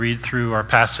Read through our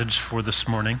passage for this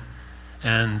morning,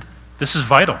 and this is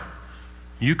vital.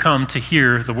 You come to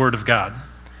hear the word of God.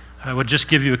 I would just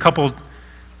give you a couple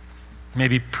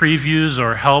maybe previews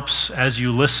or helps as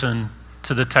you listen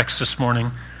to the text this morning.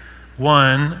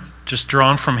 One, just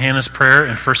drawn from Hannah's prayer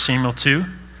in 1 Samuel 2.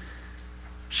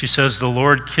 She says, the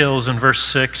Lord kills, in verse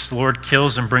 6, the Lord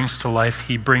kills and brings to life.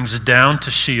 He brings down to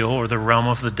Sheol, or the realm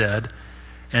of the dead,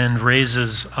 and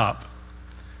raises up.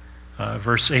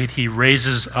 Verse 8, he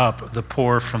raises up the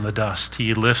poor from the dust.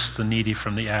 He lifts the needy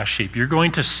from the ash heap. You're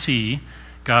going to see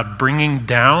God bringing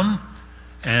down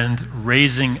and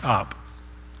raising up.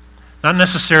 Not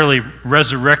necessarily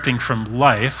resurrecting from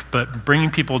life, but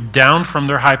bringing people down from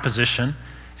their high position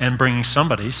and bringing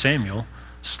somebody, Samuel,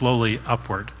 slowly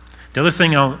upward. The other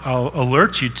thing I'll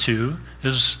alert you to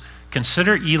is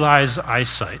consider Eli's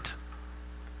eyesight.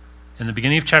 In the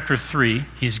beginning of chapter 3,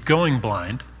 he's going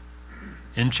blind.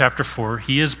 In chapter 4,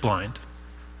 he is blind.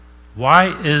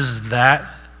 Why is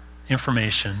that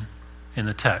information in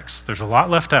the text? There's a lot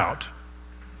left out.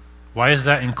 Why is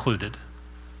that included?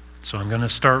 So I'm going to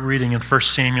start reading in 1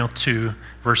 Samuel 2,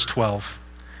 verse 12.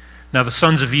 Now the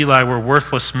sons of Eli were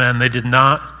worthless men. They did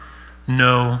not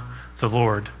know the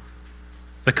Lord.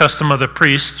 The custom of the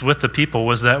priests with the people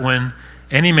was that when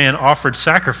any man offered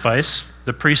sacrifice,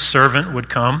 the priest's servant would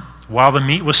come while the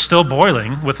meat was still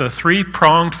boiling with a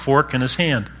three-pronged fork in his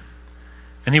hand.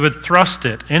 And he would thrust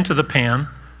it into the pan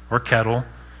or kettle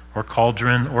or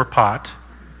cauldron or pot.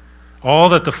 All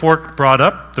that the fork brought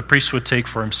up, the priest would take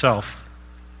for himself.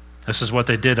 This is what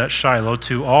they did at Shiloh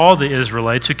to all the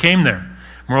Israelites who came there.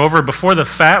 Moreover, before the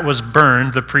fat was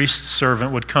burned, the priest's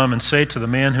servant would come and say to the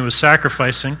man who was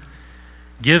sacrificing,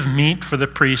 "Give meat for the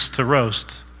priest to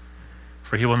roast,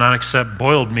 for he will not accept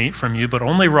boiled meat from you, but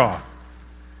only raw."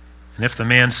 And if the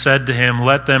man said to him,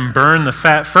 "Let them burn the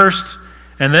fat first,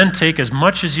 and then take as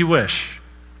much as you wish,"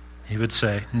 he would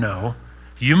say, "No,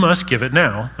 you must give it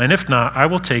now, and if not, I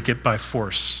will take it by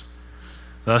force."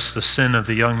 Thus the sin of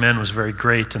the young men was very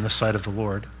great in the sight of the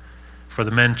Lord, for the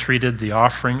men treated the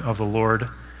offering of the Lord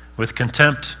with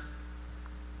contempt.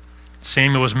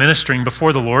 Samuel was ministering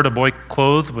before the Lord, a boy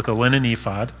clothed with a linen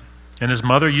ephod, and his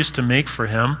mother used to make for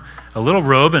him a little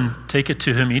robe and take it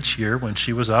to him each year when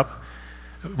she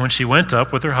went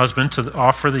up with her husband to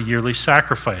offer the yearly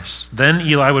sacrifice. Then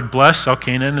Eli would bless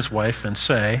Elkanah and his wife and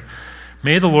say,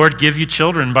 "May the Lord give you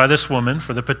children by this woman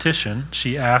for the petition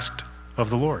she asked of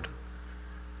the Lord."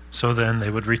 So then they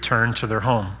would return to their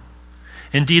home.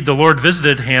 Indeed, the Lord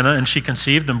visited Hannah, and she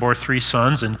conceived and bore 3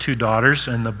 sons and 2 daughters,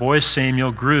 and the boy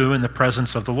Samuel grew in the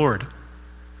presence of the Lord.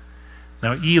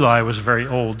 Now Eli was very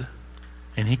old,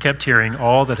 and he kept hearing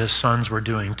all that his sons were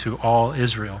doing to all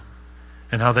Israel,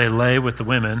 and how they lay with the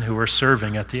women who were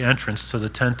serving at the entrance to the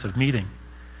tent of meeting.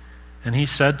 And he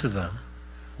said to them,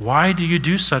 "Why do you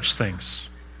do such things?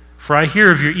 For I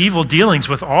hear of your evil dealings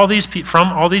with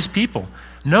from all these people.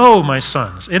 No, my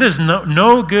sons, it is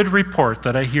no good report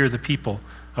that I hear the people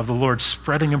of the Lord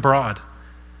spreading abroad.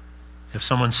 If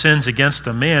someone sins against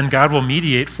a man, God will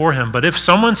mediate for him. But if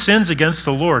someone sins against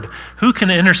the Lord, who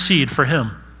can intercede for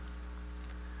him?"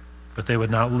 But they would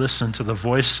not listen to the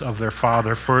voice of their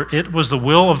father, for it was the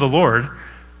will of the Lord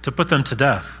to put them to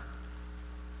death.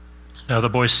 Now the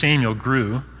boy Samuel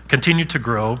continued to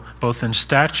grow, both in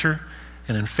stature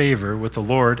and in favor with the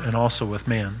Lord and also with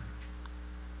man.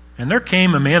 And there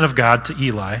came a man of God to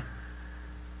Eli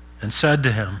and said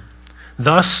to him,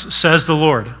 "Thus says the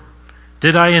Lord,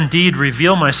 did I indeed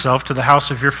reveal myself to the house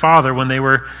of your father when they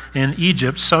were in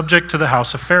Egypt, subject to the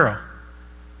house of Pharaoh?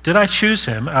 Did I choose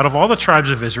him out of all the tribes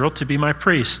of Israel to be my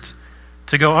priest,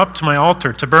 to go up to my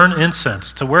altar, to burn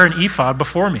incense, to wear an ephod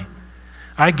before me?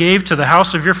 I gave to the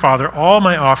house of your father all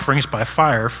my offerings by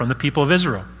fire from the people of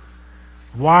Israel.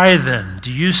 Why then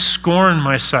do you scorn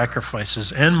my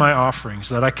sacrifices and my offerings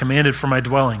that I commanded for my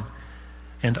dwelling,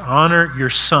 and honor your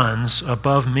sons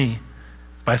above me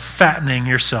by fattening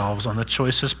yourselves on the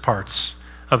choicest parts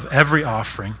of every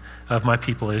offering of my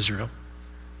people Israel?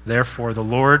 Therefore the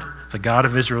Lord, the God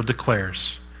of Israel,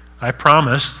 declares, I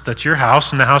promised that your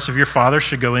house and the house of your father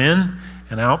should go in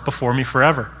and out before me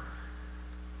forever.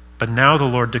 But now the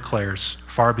Lord declares,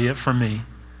 far be it from me,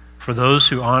 for those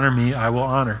who honor me I will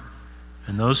honor,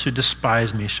 and those who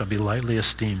despise me shall be lightly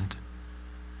esteemed.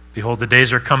 Behold, the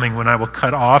days are coming when I will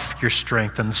cut off your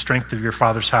strength and the strength of your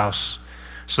father's house,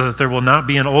 so that there will not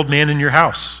be an old man in your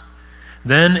house.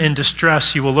 Then in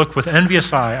distress you will look with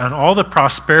envious eye on all the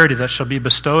prosperity that shall be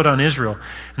bestowed on Israel,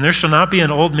 and there shall not be an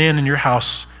old man in your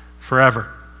house forever.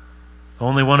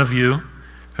 Only one of you,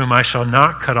 whom I shall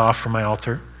not cut off from my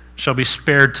altar, shall be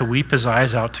spared to weep his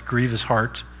eyes out, to grieve his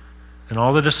heart, and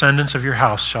all the descendants of your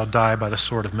house shall die by the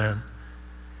sword of men.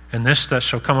 And this that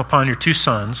shall come upon your 2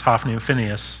 sons, Hophni and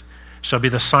Phinehas, shall be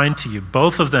the sign to you.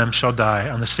 Both of them shall die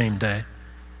on the same day.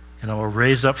 And I will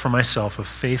raise up for myself a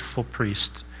faithful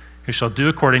priest who shall do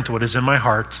according to what is in my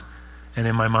heart and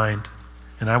in my mind.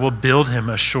 And I will build him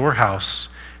a sure house,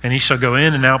 and he shall go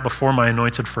in and out before my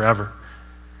anointed forever.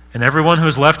 And everyone who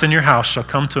is left in your house shall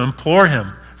come to implore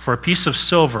him for a piece of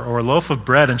silver or a loaf of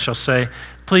bread, and shall say,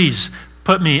 please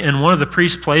put me in one of the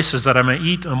priest's places that I may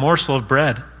eat a morsel of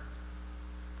bread.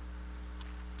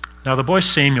 Now the boy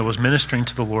Samuel was ministering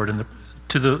to the Lord in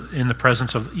the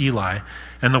presence of Eli,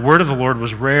 and the word of the Lord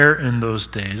was rare in those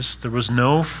days. There was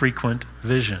no frequent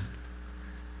vision.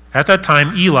 At that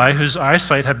time, Eli, whose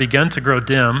eyesight had begun to grow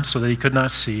dim so that he could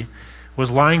not see, was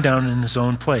lying down in his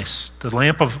own place. The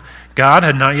lamp of God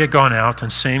had not yet gone out,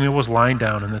 and Samuel was lying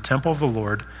down in the temple of the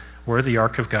Lord where the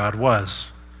ark of God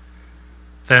was.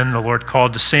 Then the Lord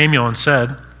called to Samuel and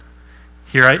said,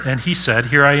 he said,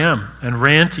 here I am, and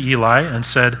ran to Eli and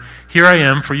said, here I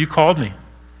am, for you called me.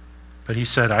 But he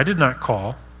said, I did not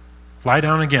call. Lie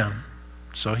down again.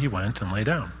 So he went and lay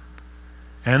down.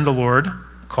 And the Lord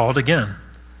called again,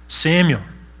 Samuel.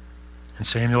 And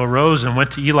Samuel arose and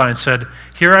went to Eli and said,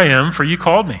 here I am, for you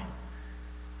called me.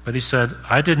 But he said,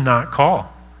 I did not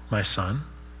call, my son.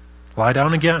 Lie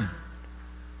down again.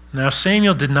 Now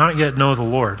Samuel did not yet know the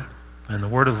Lord, and the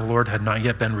word of the Lord had not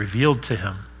yet been revealed to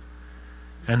him.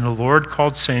 And the Lord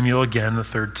called Samuel again the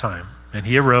 3rd time. And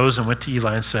he arose and went to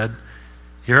Eli and said,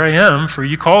 here I am, for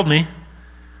you called me.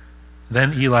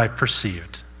 Then Eli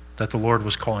perceived that the Lord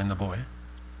was calling the boy.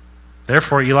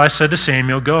 Therefore Eli said to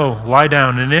Samuel, go, lie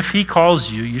down, and if he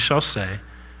calls you, you shall say,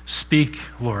 speak,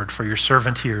 Lord, for your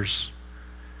servant hears.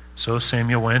 So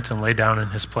Samuel went and lay down in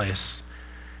his place.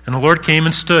 And the Lord came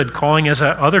and stood, calling as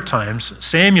at other times,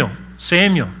 Samuel,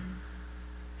 Samuel.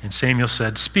 And Samuel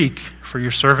said, speak, for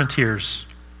your servant hears.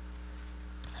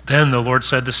 Then the Lord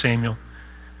said to Samuel,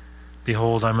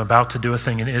 behold, I'm about to do a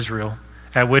thing in Israel,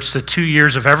 at which the 2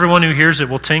 ears of everyone who hears it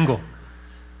will tingle.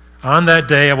 On that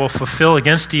day I will fulfill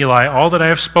against Eli all that I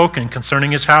have spoken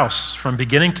concerning his house, from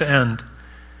beginning to end.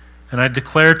 And I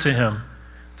declare to him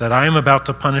that I am about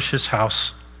to punish his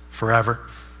house forever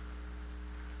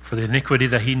for the iniquity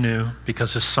that he knew,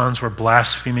 because his sons were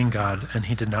blaspheming God, and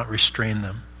he did not restrain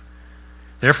them.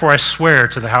 Therefore I swear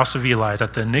to the house of Eli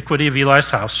that the iniquity of Eli's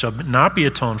house shall not be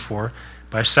atoned for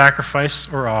by sacrifice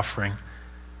or offering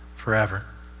forever.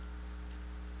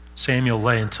 Samuel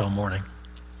lay until morning.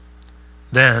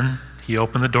 Then he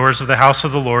opened the doors of the house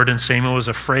of the Lord, and Samuel was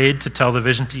afraid to tell the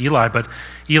vision to Eli. But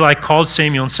Eli called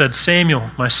Samuel and said, Samuel,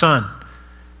 my son.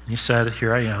 And he said,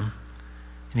 here I am.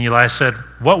 And Eli said,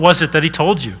 what was it that he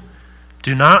told you?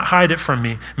 Do not hide it from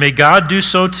me. May God do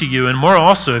so to you, and more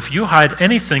also, if you hide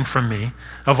anything from me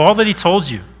of all that he told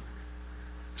you.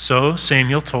 So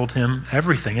Samuel told him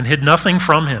everything and hid nothing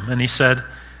from him. And he said,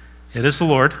 it is the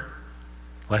Lord.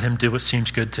 Let him do what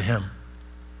seems good to him.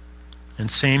 And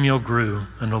Samuel grew,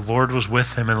 and the Lord was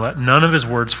with him, and let none of his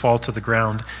words fall to the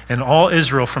ground. And all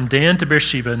Israel from Dan to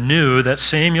Beersheba knew that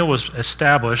Samuel was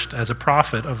established as a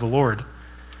prophet of the Lord.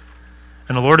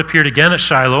 And the Lord appeared again at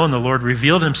Shiloh, and the Lord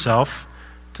revealed himself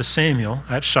to Samuel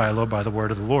at Shiloh by the word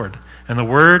of the Lord. And the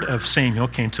word of Samuel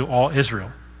came to all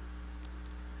Israel.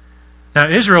 Now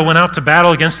Israel went out to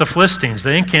battle against the Philistines.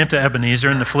 They encamped at Ebenezer,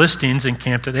 and the Philistines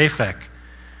encamped at Aphek.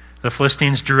 The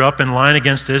Philistines drew up in line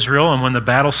against Israel, and when the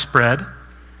battle spread,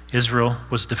 Israel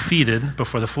was defeated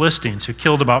before the Philistines, who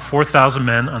killed about 4,000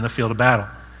 men on the field of battle.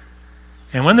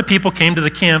 And when the people came to the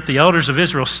camp, the elders of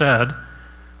Israel said,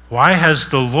 why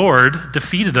has the Lord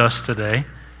defeated us today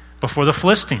before the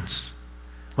Philistines?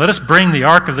 Let us bring the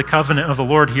ark of the covenant of the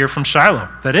Lord here from Shiloh,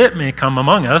 that it may come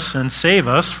among us and save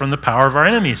us from the power of our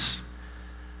enemies.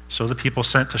 So the people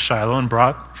sent to Shiloh and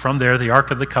brought from there the ark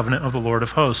of the covenant of the Lord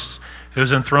of hosts, who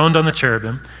was enthroned on the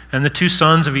cherubim, and the 2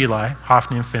 sons of Eli,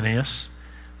 Hophni and Phinehas,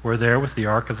 were there with the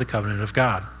ark of the covenant of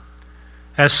God.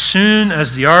 As soon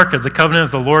as the ark of the covenant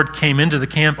of the Lord came into the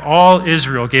camp, all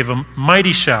Israel gave a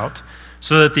mighty shout,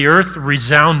 so that the earth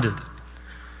resounded.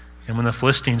 And when the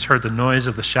Philistines heard the noise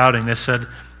of the shouting, they said,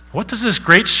 what does this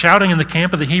great shouting in the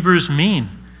camp of the Hebrews mean?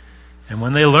 And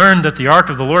when they learned that the ark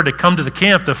of the Lord had come to the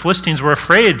camp, the Philistines were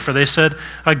afraid, for they said,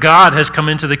 a god has come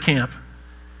into the camp.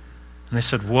 And they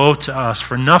said, woe to us,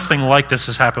 for nothing like this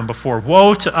has happened before.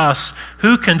 Woe to us,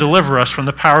 who can deliver us from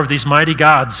the power of these mighty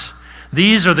gods?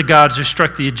 These are the gods who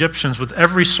struck the Egyptians with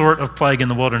every sort of plague in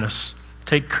the wilderness.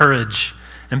 Take courage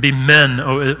and be men,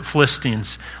 O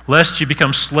Philistines, lest you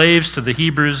become slaves to the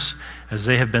Hebrews as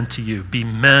they have been to you. Be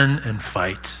men and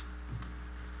fight.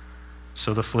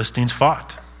 So the Philistines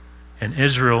fought, and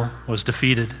Israel was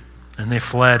defeated, and they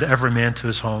fled every man to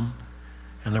his home.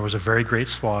 And there was a very great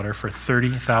slaughter, for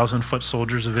 30,000 foot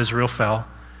soldiers of Israel fell,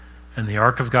 and the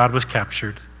ark of God was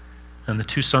captured, and the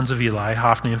two sons of Eli,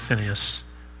 Hophni and Phinehas,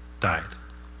 died.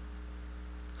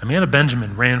 A man of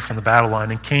Benjamin ran from the battle line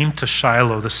and came to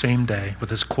Shiloh the same day with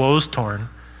his clothes torn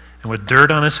and with dirt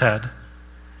on his head.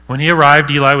 When he arrived,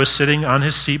 Eli was sitting on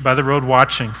his seat by the road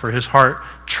watching, for his heart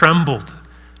trembled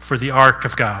for the ark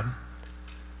of God.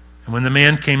 And when the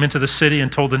man came into the city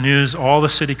and told the news, all the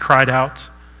city cried out.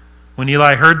 When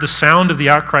Eli heard the sound of the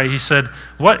outcry, he said,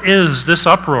 "What is this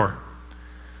uproar?"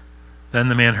 Then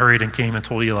the man hurried and came and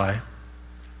told Eli.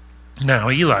 Now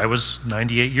Eli was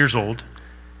 98 years old,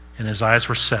 and his eyes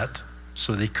were set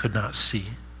so that he could not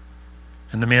see.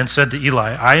 And the man said to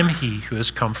Eli, "I am he who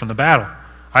has come from the battle.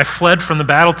 I fled from the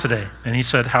battle today." And he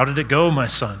said, "How did it go, my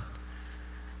son?"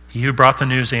 He who brought the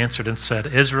news answered and said,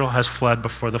 "Israel has fled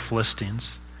before the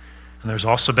Philistines. And there's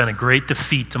also been a great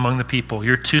defeat among the people.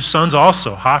 Your two sons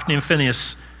also, Hophni and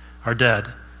Phinehas, are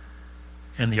dead,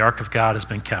 and the ark of God has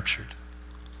been captured."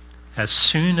 As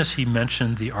soon as he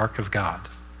mentioned the ark of God,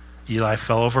 Eli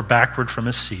fell over backward from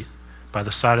his seat by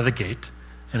the side of the gate,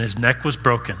 and his neck was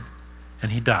broken,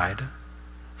 and he died,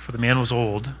 for the man was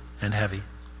old and heavy.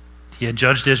 He had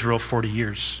judged Israel 40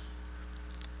 years.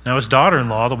 Now his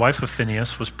daughter-in-law, the wife of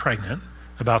Phinehas, was pregnant,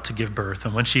 about to give birth,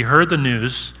 and when she heard the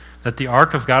news that the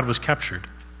ark of God was captured,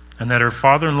 and that her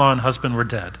father-in-law and husband were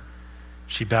dead,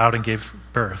 she bowed and gave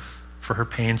birth, for her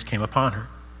pains came upon her.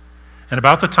 And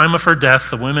about the time of her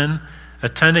death, the women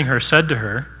attending her said to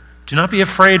her, "Do not be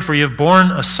afraid, for you have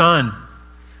borne a son."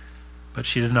 But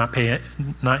she did not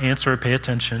answer or pay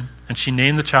attention, and she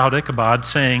named the child Ichabod,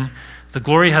 saying, "The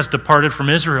glory has departed from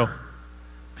Israel,"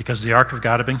 because the ark of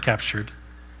God had been captured,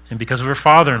 and because of her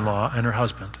father-in-law and her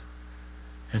husband.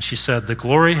 And she said, "The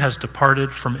glory has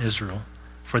departed from Israel,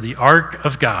 for the ark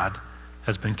of God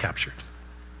has been captured."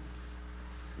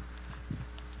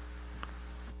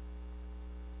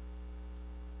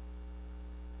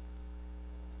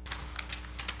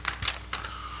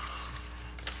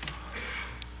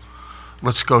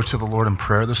 Let's go to the Lord in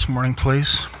prayer this morning,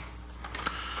 please.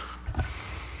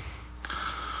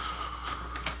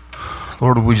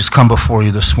 Lord, we just come before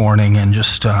you this morning and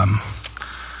just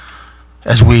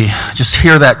as we just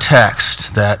hear that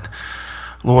text, that,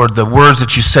 Lord, the words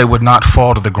that you say would not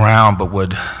fall to the ground but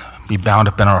would be bound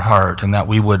up in our heart, and that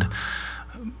we would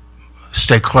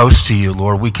stay close to you,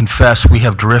 Lord. We confess we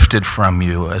have drifted from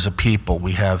you as a people.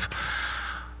 We have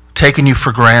taken you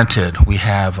for granted. We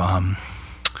have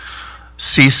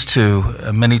ceased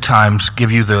to many times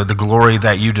give you the glory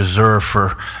that you deserve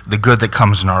for the good that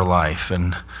comes in our life,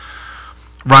 and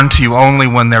run to you only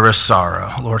when there is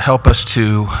sorrow. Lord, help us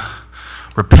to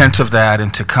repent of that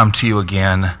and to come to you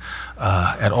again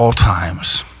at all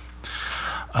times.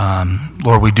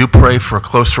 Lord, we do pray for a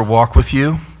closer walk with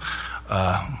you.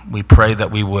 We pray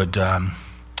that we would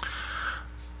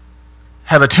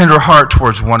have a tender heart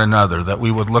towards one another, that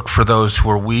we would look for those who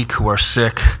are weak, who are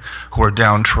sick, who are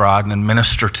downtrodden, and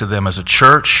minister to them as a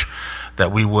church,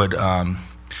 that we would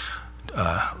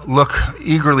look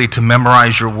eagerly to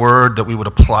memorize your word, that we would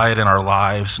apply it in our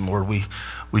lives. And Lord, we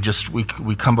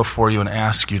come before you and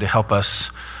ask you to help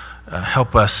us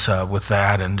with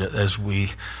that, and as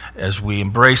we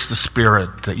embrace the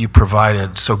Spirit that you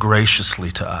provided so graciously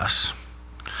to us.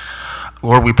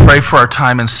 Lord, we pray for our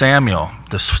time in Samuel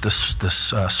this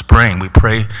spring. We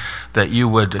pray that you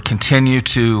would continue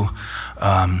to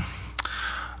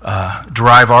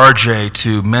drive RJ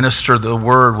to minister the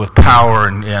word with power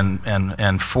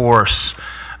and force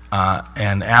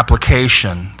and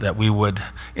application, that we would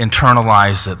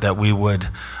internalize it, that we would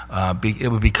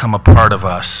it would become a part of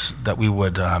us, that we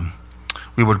would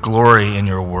glory in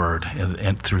your word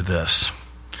and through this.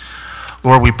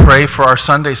 Lord, we pray for our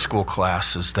Sunday school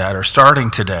classes that are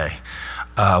starting today.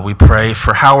 We pray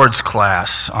for Howard's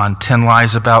class on 10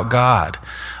 Lies About God.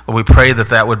 We pray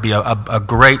that would be a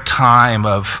great time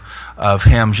of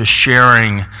him just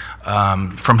sharing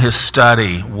from his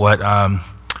study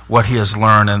what he has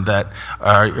learned, and that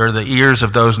the ears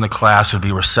of those in the class would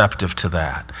be receptive to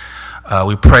that.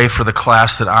 We pray for the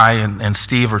class that I and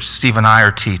Steve and I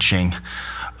are teaching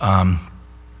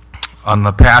on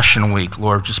the Passion Week.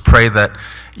 Lord, just pray that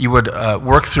you would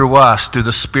work through us, through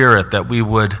the Spirit, that we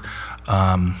would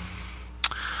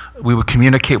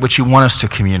communicate what you want us to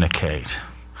communicate,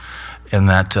 and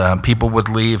that people would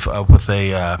leave with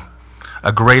a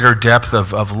greater depth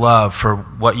of love for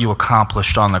what you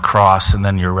accomplished on the cross and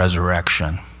then your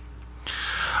resurrection.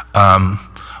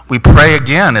 We pray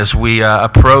again as we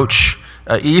approach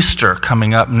Easter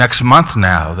coming up next month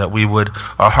now, that we would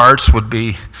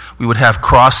have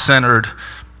cross-centered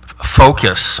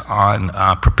focus on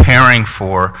preparing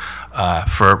for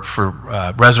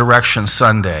for Resurrection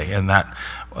Sunday, and that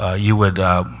you would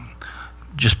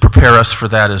just prepare us for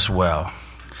that as well.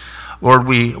 Lord,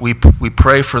 we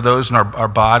pray for those in our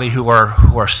body who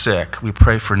are sick. We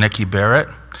pray for Nikki Barrett,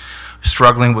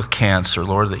 struggling with cancer,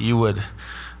 Lord, that you would,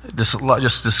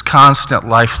 just this constant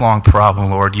lifelong problem,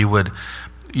 Lord, you would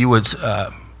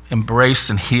embrace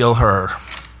and heal her.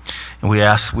 And we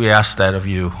ask that of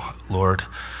you, Lord,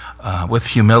 with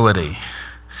humility.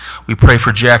 We pray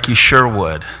for Jackie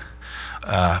Sherwood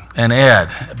and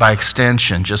Ed, by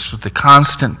extension, just with the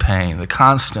constant pain, the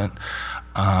constant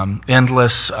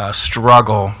endless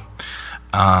struggle,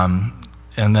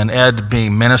 and then Ed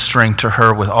ministering to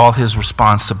her with all his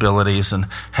responsibilities and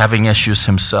having issues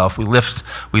himself. We lift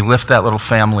that little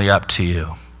family up to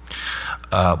you.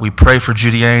 We pray for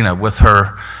Judiana with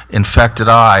her infected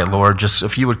eye, Lord. Just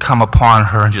if you would come upon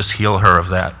her and just heal her of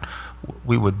that,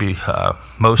 we would be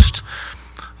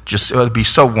it would be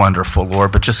so wonderful,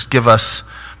 Lord. But just give us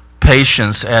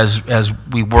patience as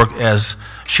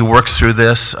she works through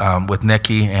this with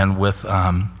Nikki and with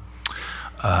the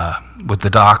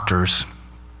doctors.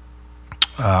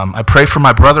 I pray for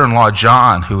my brother-in-law,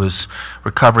 John, who is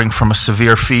recovering from a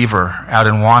severe fever out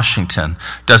in Washington,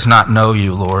 does not know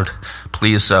you, Lord.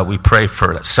 Please, we pray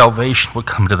for that salvation would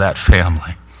come to that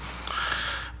family.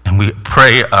 And we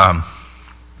pray,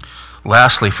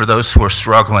 lastly, for those who are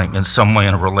struggling in some way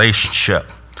in a relationship,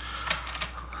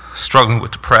 struggling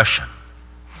with depression,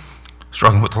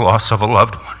 struggling with the loss of a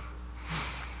loved one,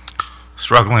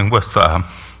 struggling with the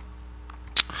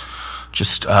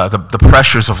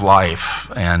pressures of life.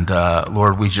 And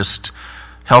Lord, we just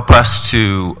help us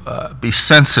to be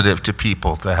sensitive to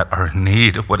people that are in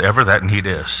need, whatever that need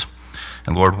is.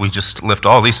 And Lord, we just lift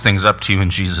all these things up to you in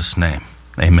Jesus' name.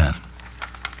 Amen.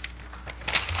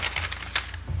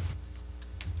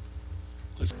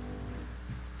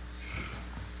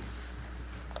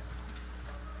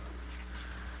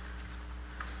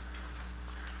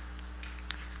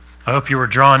 I hope you were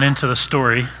drawn into the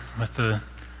story with the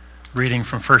reading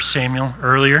from 1 Samuel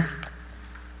earlier.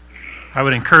 I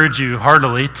would encourage you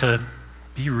heartily to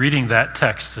be reading that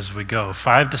text as we go.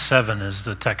 5 to 7 is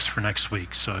the text for next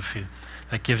week. So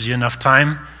that gives you enough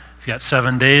time, if you got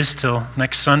 7 days till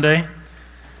next Sunday,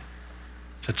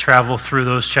 to travel through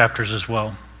those chapters as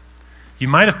well. You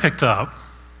might have picked up,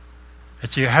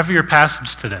 it's a heavier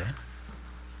passage today.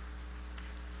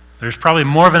 There's probably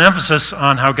more of an emphasis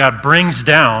on how God brings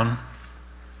down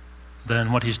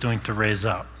than what he's doing to raise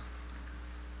up.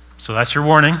 So that's your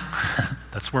warning.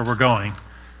 That's where we're going.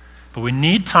 But we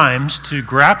need times to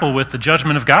grapple with the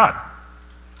judgment of God.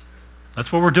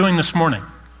 That's what we're doing this morning.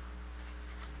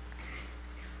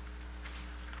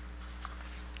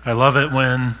 I love it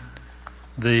when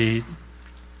the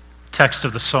text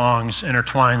of the songs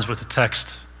intertwines with the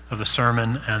text of the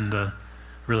sermon and the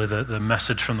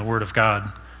message from the Word of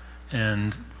God.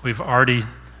 And we've already,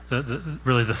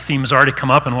 the theme has already come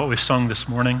up in what we've sung this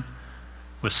morning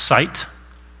with sight.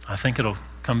 I think it'll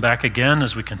come back again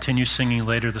as we continue singing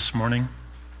later this morning.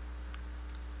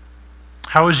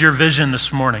 How is your vision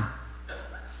this morning?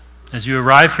 As you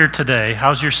arrive here today,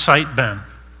 how's your sight been?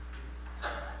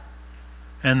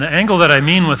 And the angle that I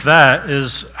mean with that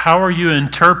is, how are you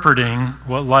interpreting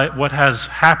what has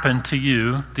happened to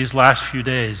you these last few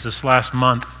days, this last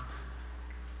month?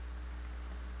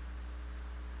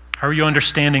 How are you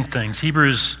understanding things?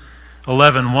 Hebrews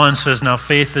 11:1 says, "Now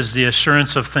faith is the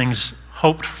assurance of things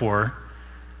hoped for,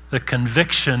 the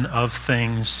conviction of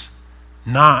things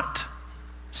not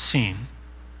seen."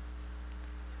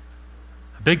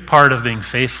 A big part of being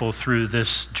faithful through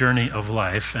this journey of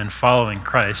life and following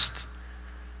Christ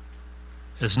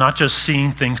is not just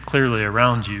seeing things clearly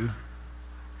around you,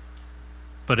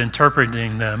 but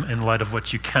interpreting them in light of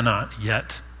what you cannot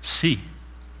yet see.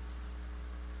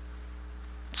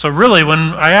 So really, when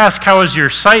I ask how has your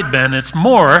sight been, it's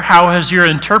more, how has your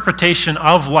interpretation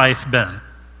of life been?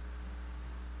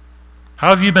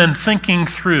 How have you been thinking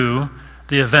through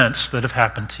the events that have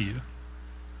happened to you?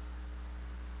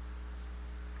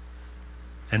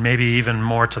 And maybe even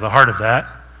more to the heart of that,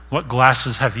 what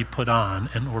glasses have you put on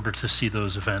in order to see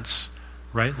those events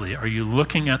rightly? Are you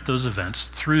looking at those events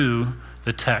through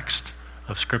the text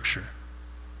of Scripture?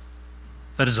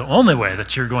 That is the only way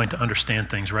that you're going to understand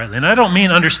things rightly. And I don't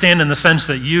mean understand in the sense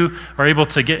that you are able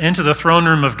to get into the throne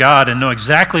room of God and know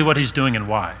exactly what he's doing and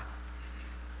why.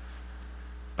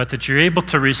 But that you're able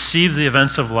to receive the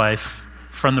events of life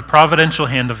from the providential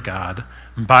hand of God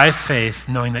by faith,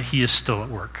 knowing that he is still at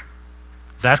work.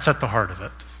 That's at the heart of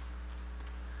it.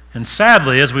 And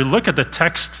sadly, as we look at the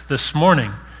text this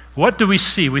morning, what do we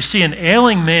see? We see an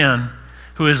ailing man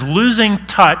who is losing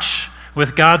touch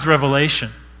with God's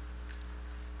revelation.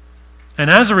 And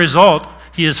as a result,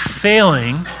 he is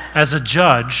failing as a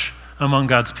judge among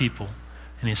God's people.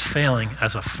 And he's failing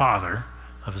as a father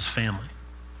of his family.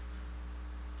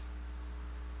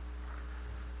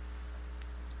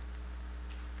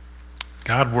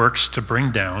 God works to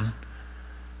bring down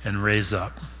and raise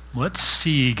up. Let's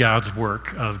see God's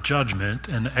work of judgment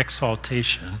and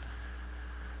exaltation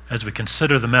as we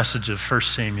consider the message of 1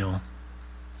 Samuel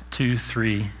 2,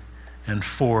 3, and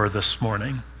 4 this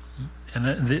morning.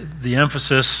 And the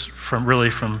emphasis from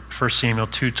 1 Samuel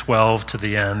 2:12 to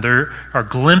the end. There are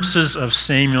glimpses of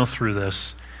Samuel through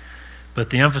this, but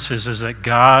the emphasis is that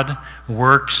God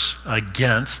works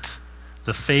against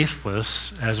the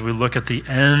faithless as we look at the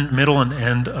middle and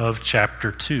end of chapter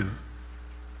 2.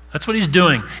 That's what he's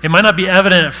doing. It might not be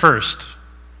evident at first.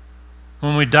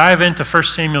 When we dive into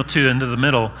 1 Samuel 2, into the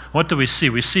middle, what do we see?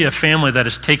 We see a family that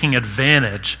is taking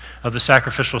advantage of the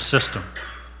sacrificial system.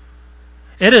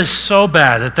 It is so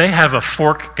bad that they have a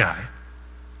fork guy.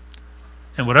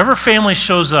 And whatever family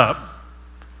shows up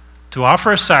to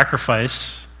offer a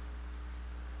sacrifice,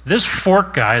 this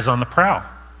fork guy is on the prowl.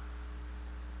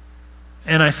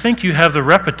 And I think you have the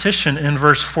repetition in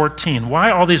verse 14.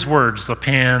 Why all these words? The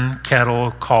pan,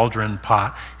 kettle, cauldron,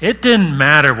 pot. It didn't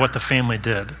matter what the family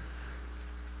did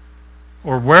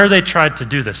or where they tried to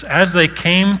do this. As they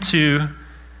came to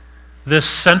this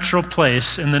central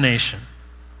place in the nation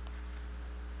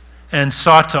and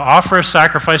sought to offer a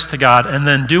sacrifice to God and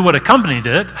then do what accompanied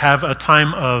it, have a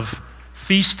time of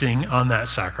feasting on that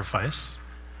sacrifice.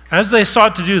 As they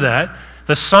sought to do that,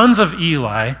 the sons of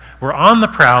Eli were on the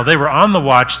prowl. They were on the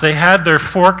watch. They had their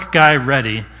fork guy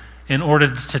ready in order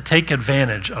to take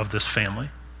advantage of this family.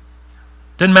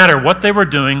 Didn't matter what they were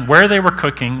doing, where they were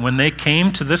cooking, when they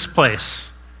came to this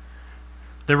place,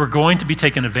 they were going to be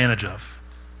taken advantage of.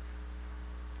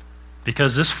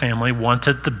 Because this family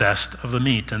wanted the best of the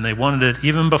meat, and they wanted it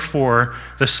even before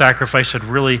the sacrifice had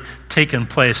really taken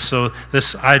place. So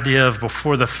this idea of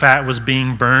before the fat was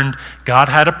being burned, God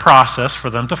had a process for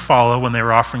them to follow when they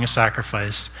were offering a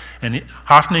sacrifice. And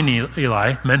Hophni and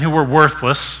Eli, men who were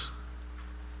worthless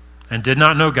and did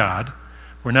not know God,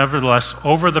 were nevertheless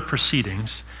over the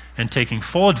proceedings and taking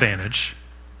full advantage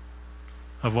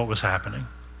of what was happening.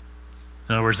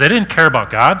 In other words, they didn't care about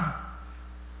God.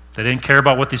 They didn't care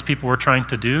about what these people were trying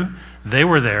to do. They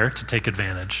were there to take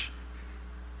advantage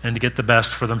and to get the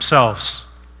best for themselves.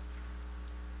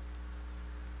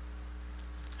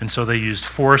 And so they used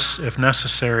force, if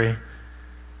necessary,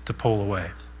 to pull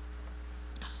away.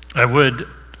 I would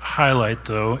highlight,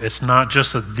 though, it's not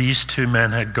just that these two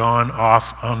men had gone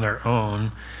off on their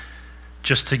own.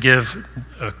 Just to give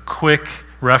a quick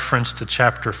reference to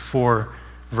chapter 4,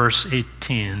 verse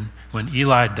 18, when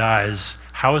Eli dies,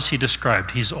 how is he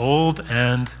described? He's old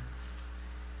and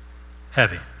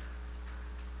heavy.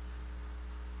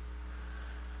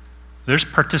 There's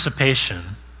participation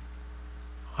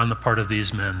on the part of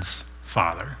these men's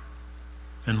father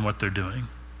in what they're doing.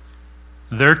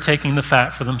 They're taking the fat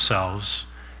for themselves,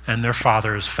 and their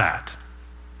father is fat.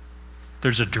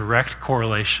 There's a direct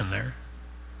correlation there.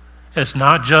 It's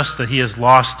not just that he has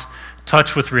lost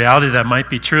touch with reality. That might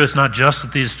be true. It's not just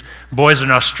that these boys are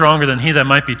now stronger than he. That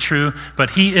might be true.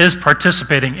 But he is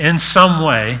participating in some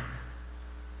way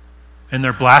in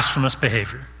their blasphemous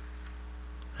behavior.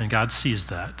 And God sees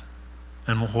that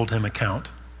and will hold him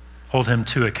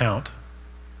to account.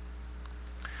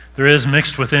 There is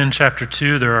mixed within chapter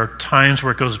 2, there are times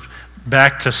where it goes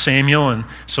back to Samuel. And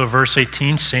so verse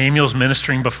 18, Samuel's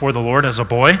ministering before the Lord as a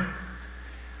boy.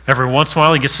 Every once in a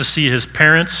while he gets to see his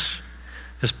parents.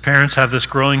 His parents have this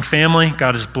growing family.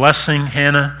 God is blessing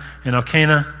Hannah and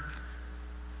Elkanah.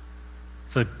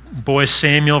 The boy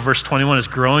Samuel, verse 21, is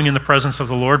growing in the presence of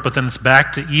the Lord, but then it's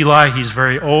back to Eli. He's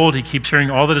very old. He keeps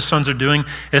hearing all that his sons are doing.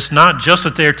 It's not just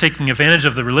that they are taking advantage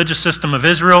of the religious system of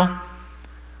Israel.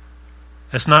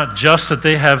 It's not just that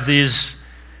they have these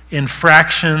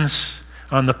infractions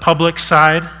on the public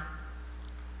side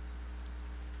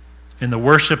in the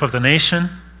worship of the nation.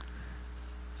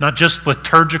 Not just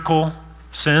liturgical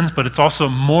sins, but it's also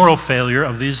moral failure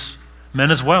of these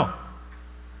men as well.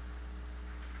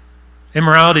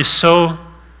 Immorality is so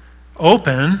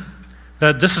open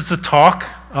that this is the talk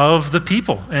of the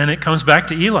people, and it comes back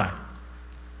to Eli.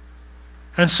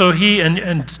 And so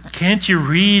and can't you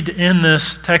read in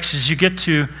this text as you get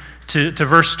to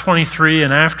verse 23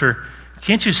 and after,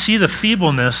 can't you see the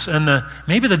feebleness and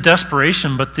maybe the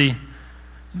desperation, but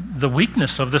the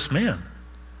weakness of this man?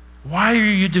 Why are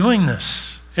you doing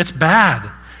this? It's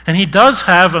bad. And he does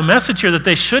have a message here that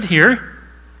they should hear.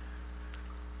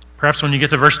 Perhaps when you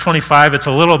get to verse 25, it's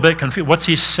a little bit confused. What's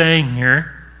he saying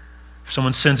here? If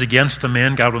someone sins against a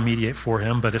man, God will mediate for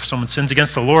him. But if someone sins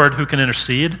against the Lord, who can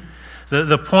intercede?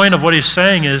 The point of what he's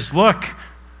saying is, look,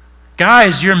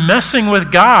 guys, you're messing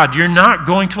with God. You're not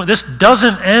going to, this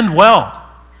doesn't end well.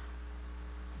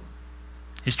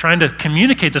 He's trying to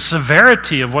communicate the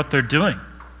severity of what they're doing.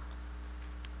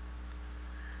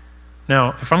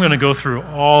 Now, if I'm going to go through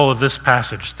all of this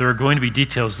passage, there are going to be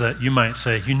details that you might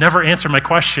say, you never answered my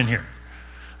question here.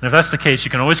 And if that's the case,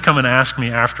 you can always come and ask me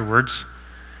afterwards.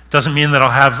 It doesn't mean that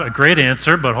I'll have a great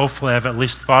answer, but hopefully I've at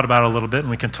least thought about it a little bit and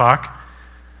we can talk.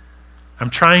 I'm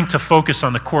trying to focus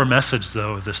on the core message,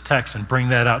 though, of this text and bring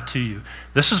that out to you.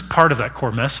 This is part of that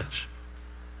core message.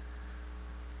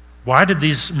 Why did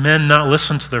these men not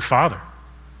listen to their father?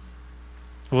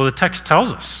 Well, the text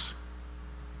tells us.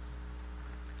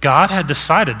 God had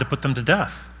decided to put them to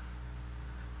death.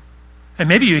 And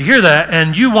maybe you hear that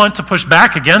and you want to push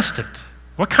back against it.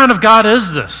 What kind of God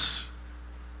is this?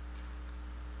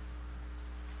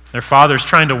 Their father's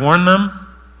trying to warn them.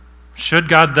 Should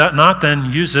God not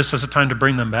then use this as a time to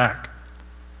bring them back?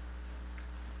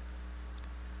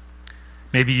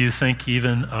 Maybe you think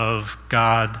even of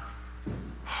God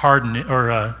hardening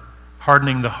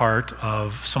the heart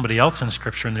of somebody else in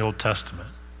Scripture in the Old Testament.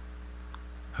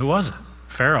 Who was it?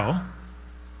 Pharaoh.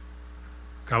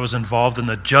 God was involved in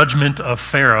the judgment of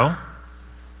Pharaoh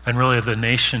and really of the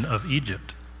nation of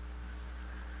Egypt.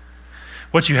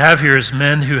 What you have here is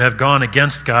men who have gone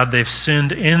against God. They've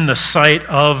sinned in the sight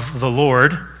of the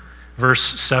Lord. Verse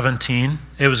 17.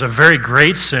 It was a very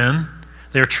great sin.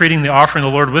 They were treating the offering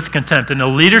of the Lord with contempt. In a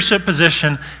leadership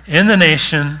position in the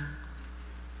nation,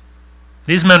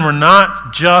 these men were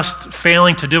not just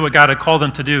failing to do what God had called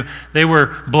them to do. They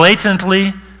were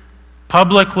blatantly,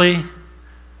 publicly,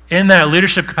 in that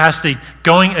leadership capacity,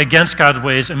 going against God's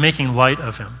ways and making light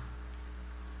of him.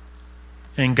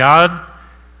 And God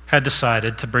had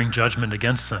decided to bring judgment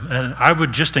against them. And I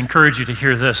would just encourage you to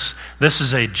hear this. This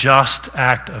is a just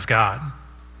act of God.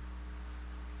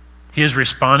 He is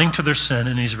responding to their sin,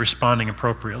 and he's responding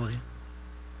appropriately.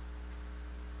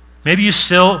 Maybe you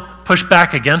still push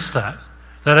back against that.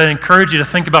 That I'd encourage you to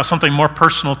think about something more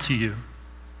personal to you.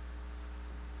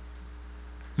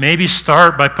 Maybe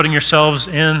start by putting yourselves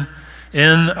in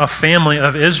a family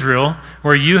of Israel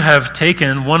where you have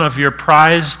taken one of your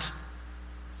prized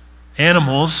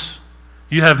animals,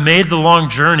 you have made the long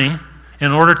journey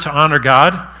in order to honor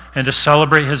God and to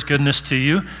celebrate his goodness to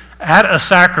you at a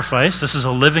sacrifice. This is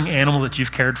a living animal that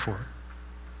you've cared for.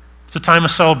 It's a time of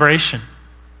celebration.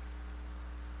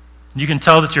 You can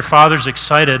tell that your father's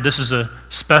excited. This is a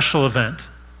special event.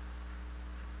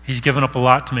 He's given up a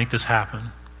lot to make this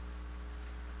happen.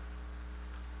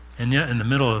 And yet in the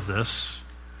middle of this,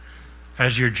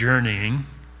 as you're journeying,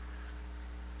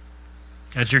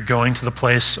 as you're going to the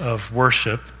place of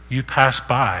worship, you pass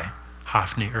by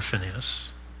Hophni or Phinehas.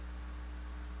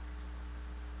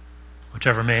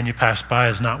 Whichever man you pass by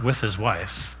is not with his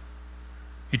wife.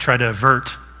 You try to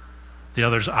avert the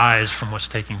other's eyes from what's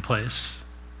taking place.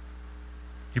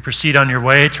 You proceed on your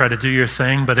way, try to do your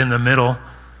thing, but in the middle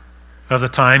of the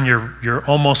time you're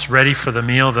almost ready for the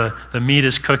meal. The meat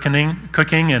is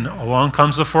cooking, and along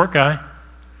comes the fork guy.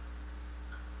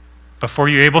 Before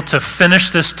you're able to finish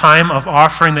this time of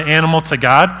offering the animal to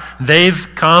God, they've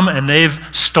come and they've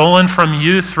stolen from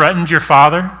you, threatened your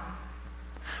father.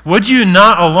 Would you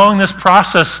not, along this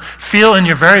process, feel in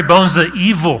your very bones the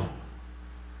evil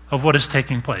of what is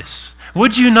taking place?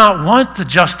 Would you not want the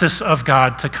justice of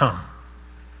God to come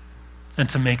and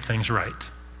to make things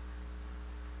right?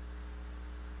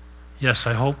 Yes,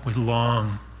 I hope we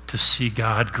long to see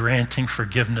God granting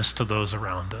forgiveness to those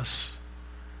around us.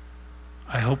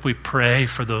 I hope we pray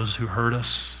for those who hurt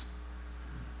us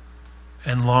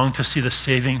and long to see the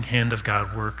saving hand of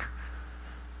God work.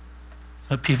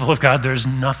 But people of God, there's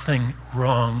nothing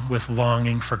wrong with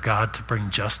longing for God to bring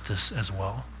justice as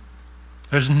well.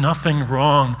 There's nothing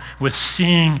wrong with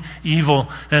seeing evil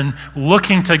and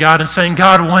looking to God and saying,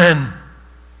 God, when?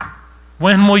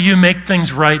 When will you make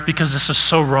things right? Because this is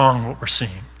so wrong what we're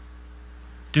seeing.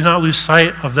 Do not lose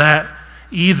sight of that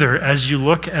either as you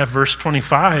look at verse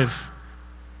 25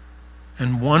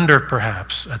 and wonder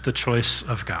perhaps at the choice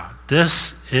of God.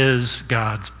 This is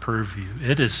God's purview.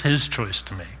 It is his choice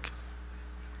to make.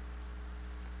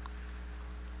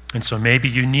 And so maybe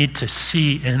you need to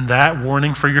see in that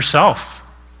warning for yourself.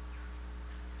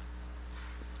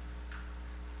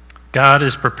 God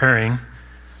is preparing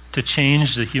to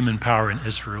change the human power in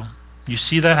Israel. You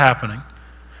see that happening.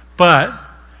 But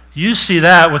you see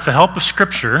that with the help of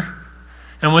Scripture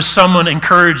and with someone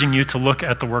encouraging you to look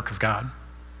at the work of God.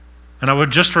 And I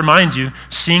would just remind you,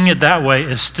 seeing it that way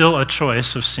is still a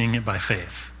choice of seeing it by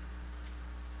faith.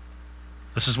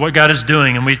 This is what God is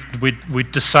doing, and we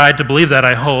decide to believe that,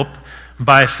 I hope,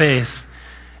 by faith.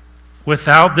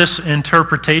 Without this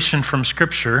interpretation from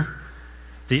Scripture,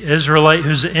 the Israelite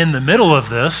who's in the middle of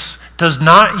this does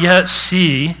not yet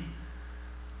see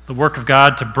the work of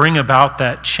God to bring about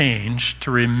that change, to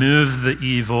remove the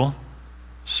evil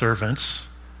servants,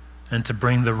 and to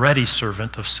bring the ready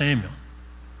servant of Samuel.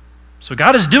 So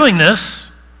God is doing this,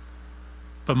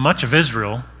 but much of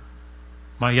Israel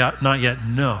might not yet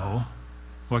know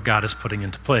what God is putting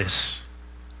into place.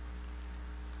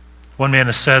 One man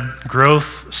has said,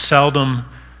 growth seldom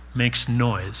makes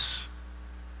noise.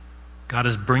 God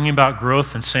is bringing about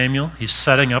growth in Samuel. He's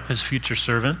setting up his future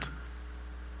servant.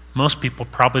 Most people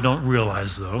probably don't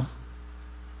realize, though,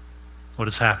 what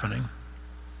is happening.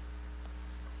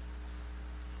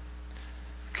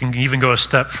 Can even go a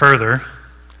step further.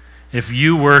 If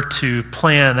you were to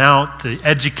plan out the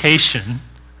education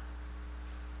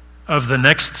of the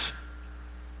next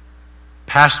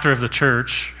pastor of the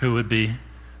church, who would be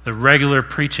the regular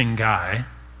preaching guy,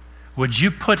 would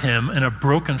you put him in a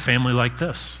broken family like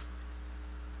this?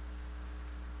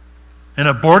 In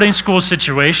a boarding school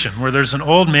situation where there's an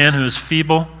old man who is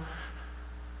feeble,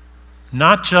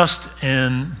 not just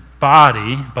in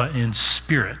body, but in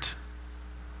spirit,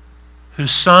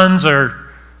 whose sons are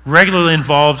regularly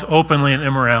involved openly in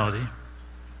immorality.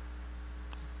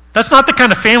 That's not the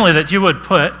kind of family that you would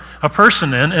put a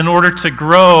person in order to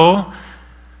grow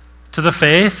to the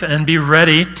faith and be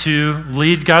ready to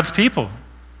lead God's people.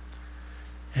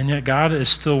 And yet God is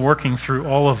still working through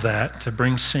all of that to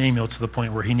bring Samuel to the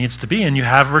point where he needs to be. And you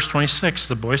have verse 26,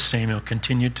 the boy Samuel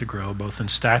continued to grow both in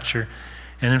stature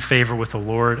and in favor with the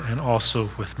Lord and also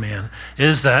with man.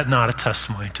 Is that not a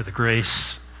testimony to the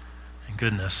grace and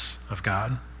goodness of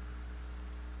God?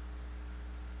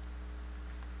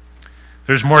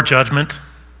 There's more judgment.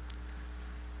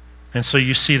 And so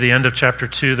you see the end of chapter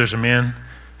 2, there's a man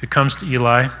who comes to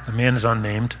Eli. The man is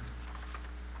unnamed.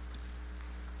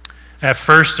 At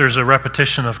first, there's a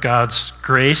repetition of God's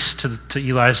grace to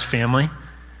Eli's family,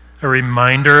 a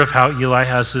reminder of how Eli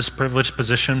has this privileged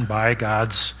position by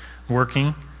God's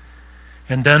working.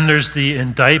 And then there's the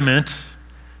indictment,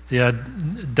 the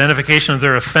identification of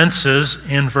their offenses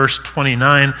in verse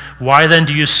 29. Why then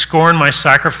do you scorn my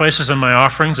sacrifices and my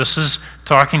offerings? This is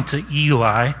talking to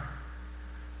Eli.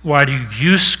 Why do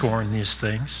you scorn these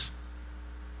things?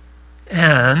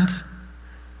 And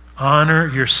honor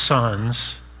your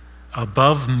sons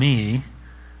above me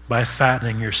by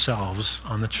fattening yourselves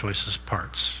on the choicest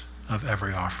parts of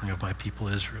every offering of my people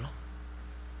Israel.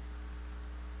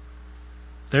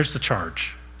 There's the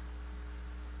charge.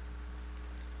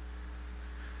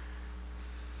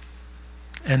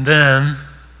 And then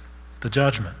the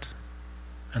judgment.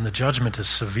 And the judgment is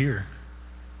severe.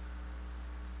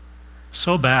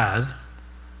 So bad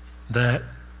that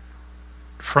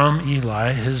from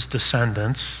Eli, his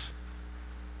descendants,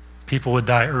 people would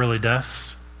die early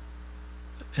deaths.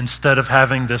 Instead of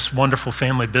having this wonderful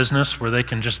family business where they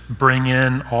can just bring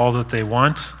in all that they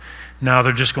want, now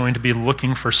they're just going to be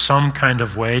looking for some kind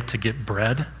of way to get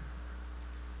bread. At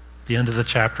the end of the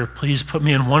chapter, please put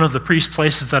me in one of the priest's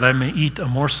places that I may eat a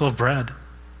morsel of bread.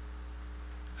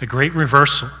 A great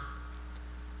reversal.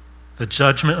 The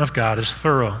judgment of God is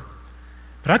thorough.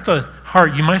 But at the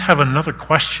heart, you might have another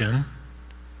question,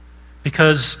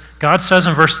 because God says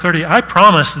in verse 30, I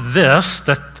promised this,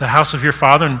 that the house of your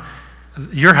father and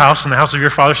your house and the house of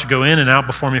your father should go in and out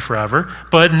before me forever.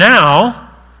 But now,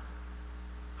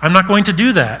 I'm not going to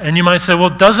do that. And you might say,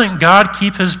 well, doesn't God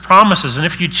keep his promises? And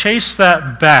if you chase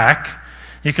that back,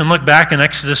 you can look back in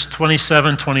Exodus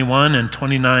 27:21 and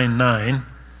 29:9.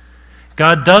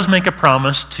 God does make a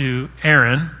promise to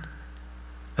Aaron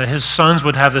that his sons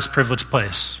would have this privileged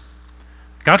place.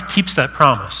 God keeps that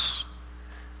promise.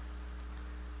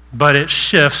 But it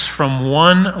shifts from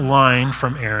one line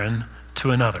from Aaron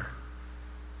to another.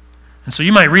 And so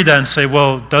you might read that and say,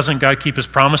 well, doesn't God keep his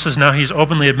promises? Now he's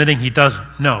openly admitting he doesn't.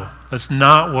 No, that's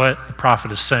not what the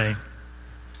prophet is saying.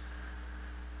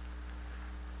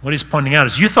 What he's pointing out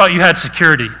is you thought you had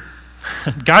security.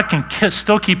 God can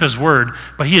still keep his word,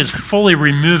 but he is fully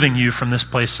removing you from this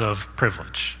place of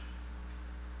privilege.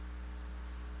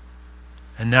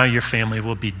 And now your family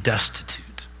will be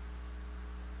destitute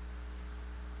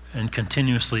and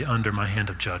continuously under my hand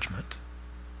of judgment.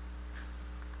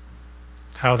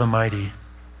 How the mighty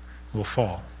will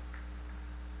fall.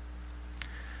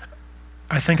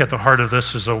 I think at the heart of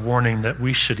this is a warning that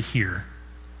we should hear,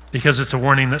 because it's a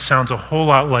warning that sounds a whole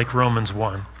lot like Romans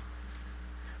 1.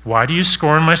 Why do you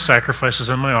scorn my sacrifices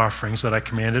and my offerings that I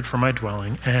commanded for my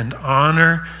dwelling, and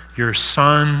honor your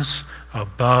sons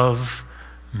above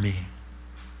me?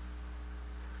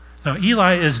 Now,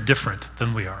 Eli is different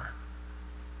than we are.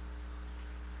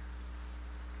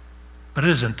 But it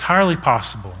is entirely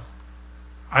possible,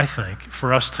 I think,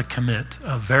 for us to commit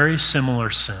a very similar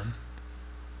sin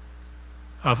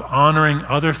of honoring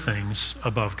other things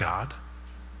above God.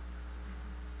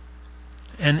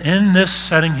 And in this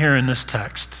setting here in this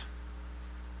text,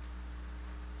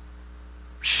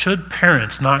 should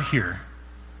parents not hear,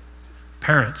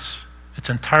 parents, it's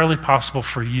entirely possible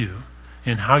for you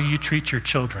in how you treat your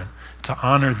children to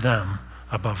honor them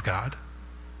above God.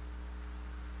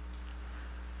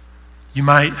 You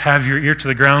might have your ear to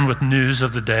the ground with news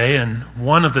of the day, and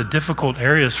one of the difficult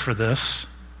areas for this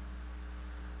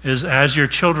is as your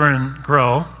children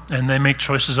grow and they make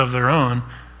choices of their own,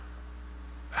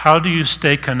 how do you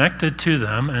stay connected to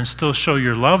them and still show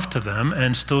your love to them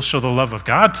and still show the love of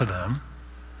God to them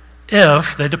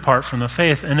if they depart from the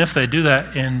faith, and if they do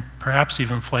that in perhaps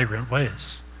even flagrant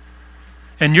ways?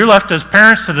 And you're left as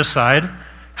parents to decide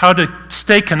how to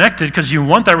stay connected because you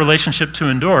want that relationship to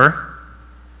endure,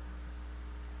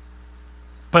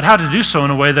 but how to do so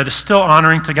in a way that is still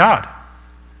honoring to God.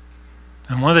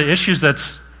 And one of the issues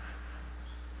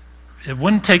it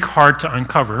wouldn't take hard to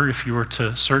uncover if you were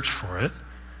to search for it,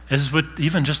 is with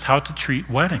even just how to treat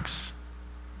weddings.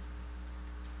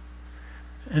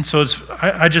 And so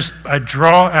I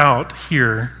draw out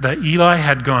here that Eli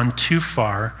had gone too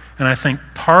far, and I think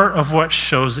part of what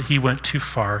shows that he went too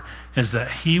far is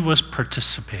that he was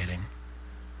participating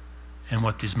in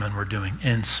what these men were doing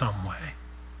in some way.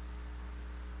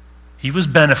 He was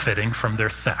benefiting from their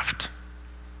theft.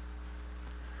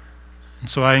 And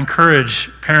so I encourage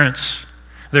parents,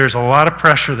 there's a lot of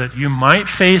pressure that you might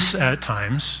face at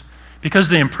times, because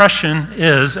the impression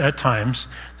is at times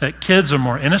that kids are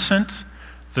more innocent,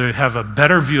 they have a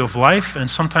better view of life, and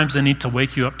sometimes they need to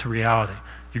wake you up to reality.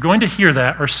 You're going to hear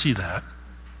that or see that.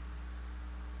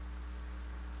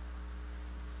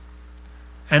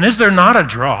 And is there not a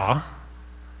draw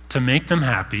to make them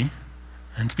happy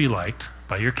and to be liked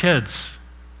by your kids?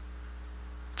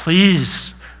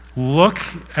 Please look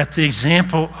at the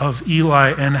example of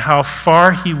Eli and how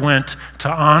far he went to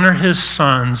honor his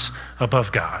sons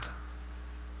above God.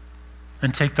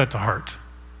 And take that to heart.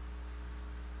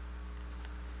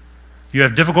 You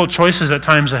have difficult choices at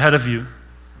times ahead of you.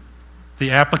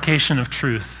 The application of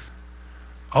truth.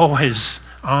 Always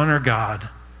honor God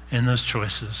in those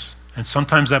choices. And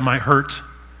sometimes that might hurt.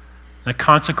 The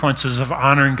consequences of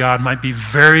honoring God might be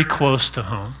very close to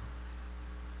home.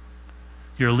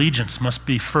 Your allegiance must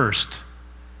be first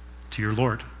to your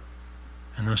Lord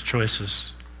in those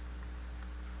choices.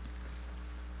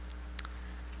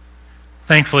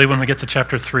 Thankfully, when we get to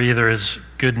chapter 3, there is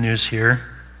good news here.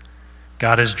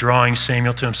 God is drawing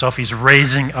Samuel to himself. He's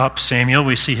raising up Samuel.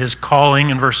 We see his calling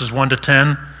in verses 1 to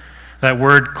 10. That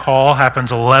word call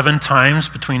happens 11 times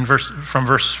from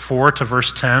verse 4 to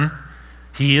verse 10.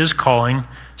 He is calling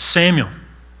Samuel.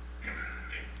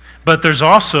 But there's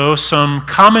also some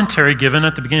commentary given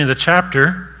at the beginning of the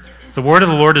chapter. The word of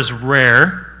the Lord is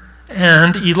rare,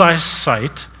 and Eli's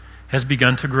sight has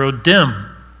begun to grow dim.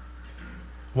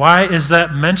 Why is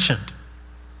that mentioned?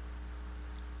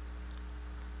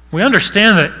 We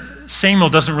understand that Samuel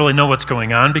doesn't really know what's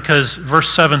going on because verse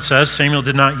 7 says Samuel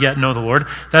did not yet know the Lord.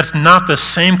 That's not the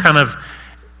same kind of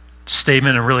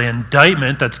statement and really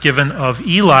indictment that's given of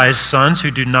Eli's sons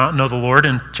who do not know the Lord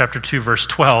in chapter 2, verse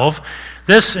 12.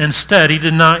 This instead, he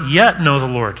did not yet know the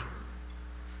Lord.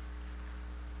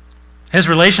 His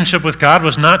relationship with God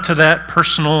was not to that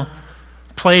personal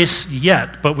place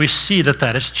yet, but we see that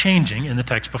that is changing in the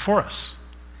text before us.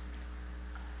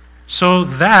 So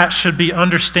that should be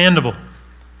understandable.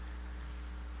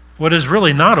 What is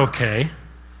really not okay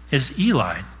is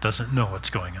Eli doesn't know what's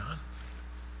going on.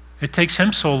 It takes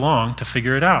him so long to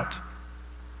figure it out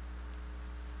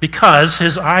because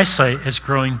his eyesight is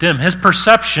growing dim. His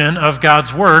perception of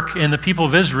God's work in the people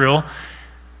of Israel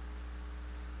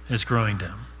is growing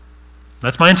dim.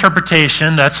 That's my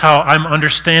interpretation. That's how I'm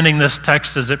understanding this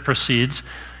text as it proceeds.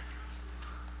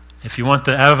 If you want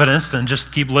the evidence, then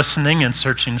just keep listening and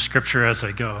searching Scripture as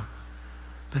I go.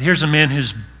 But here's a man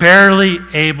who's barely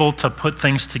able to put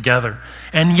things together,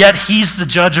 and yet he's the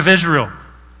judge of Israel.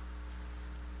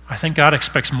 I think God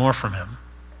expects more from him.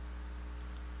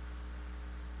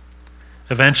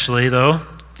 Eventually, though,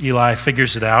 Eli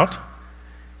figures it out.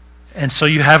 And so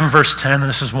you have in verse 10, and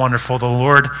this is wonderful, the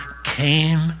Lord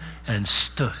came and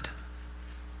stood.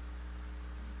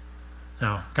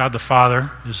 Now, God the Father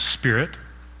is a spirit.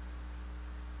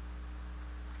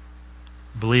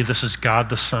 I believe this is God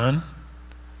the Son,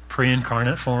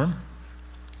 pre-incarnate form,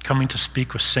 coming to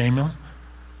speak with Samuel.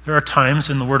 There are times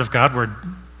in the Word of God where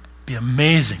Be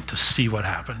amazing to see what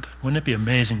happened. Wouldn't it be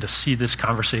amazing to see this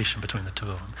conversation between the two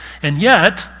of them? And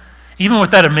yet, even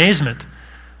with that amazement,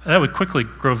 that would quickly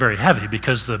grow very heavy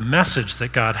because the message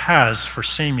that God has for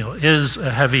Samuel is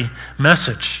a heavy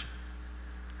message.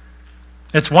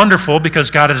 It's wonderful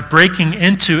because God is breaking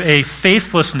into a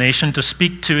faithless nation to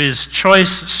speak to his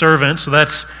choice servant, so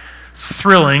that's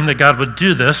thrilling that God would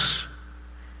do this.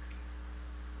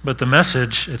 But the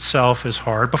message itself is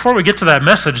hard. Before we get to that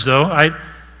message, though, I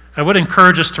would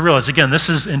encourage us to realize, again, this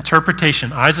is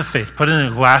interpretation, eyes of faith, putting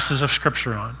the glasses of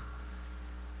Scripture on.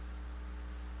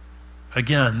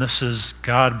 Again, this is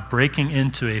God breaking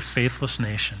into a faithless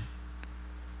nation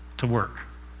to work.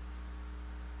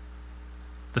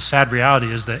 The sad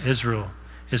reality is that Israel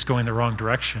is going the wrong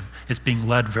direction. It's being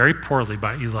led very poorly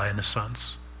by Eli and his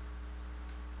sons.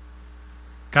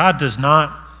 God does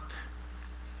not,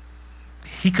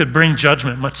 he could bring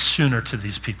judgment much sooner to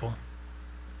these people.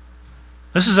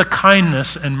 This is a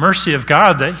kindness and mercy of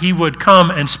God that he would come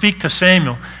and speak to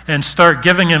Samuel and start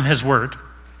giving him his word.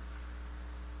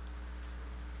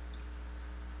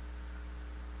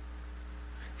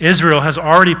 Israel has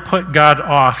already put God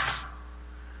off.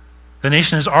 The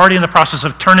nation is already in the process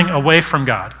of turning away from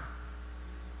God.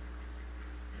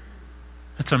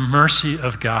 It's a mercy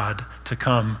of God to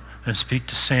come and speak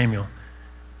to Samuel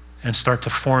and start to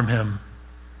form him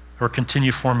or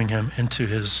continue forming him into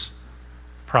his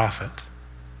prophet.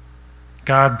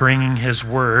 God bringing his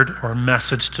word or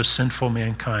message to sinful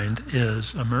mankind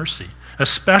is a mercy,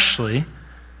 especially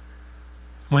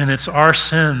when it's our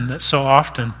sin that so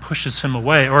often pushes him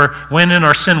away, or when in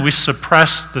our sin we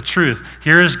suppress the truth.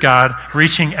 Here is God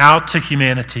reaching out to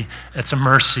humanity. It's a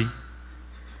mercy.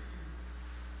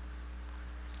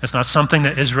 It's not something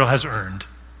that Israel has earned.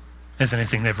 If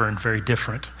anything, they've earned very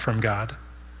different from God.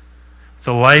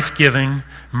 The life-giving,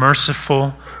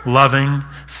 merciful, loving,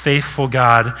 faithful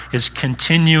God is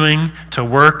continuing to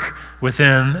work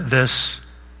within this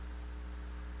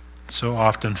so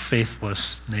often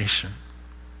faithless nation.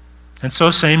 And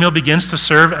so Samuel begins to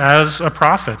serve as a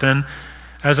prophet. And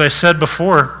as I said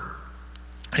before,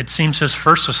 it seems his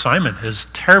first assignment is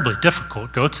terribly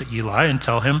difficult. Go to Eli and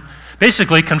tell him,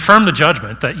 basically confirm the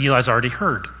judgment that Eli's already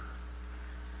heard.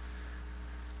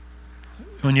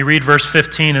 When you read verse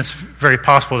 15, it's very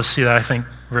possible to see that. I think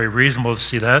very reasonable to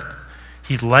see that.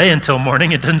 He lay until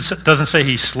morning. It doesn't say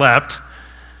he slept.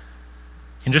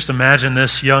 You can just imagine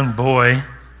this young boy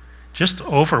just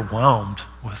overwhelmed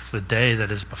with the day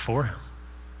that is before him.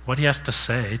 What he has to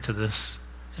say to this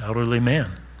elderly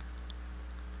man.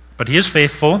 But he is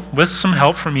faithful with some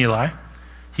help from Eli.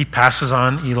 He passes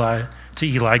on to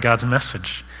Eli God's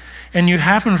message. And you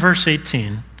have in verse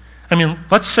 18,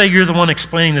 let's say you're the one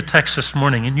explaining the text this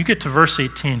morning, and you get to verse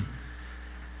 18,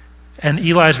 and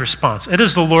Eli's response, "It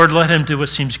is the Lord, let him do what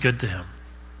seems good to him."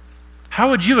 How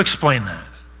would you explain that?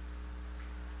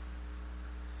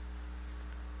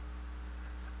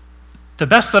 The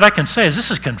best that I can say is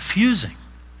this is confusing.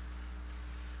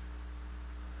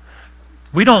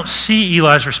 We don't see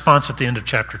Eli's response at the end of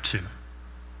chapter 2.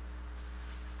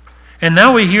 And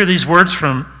now we hear these words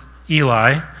from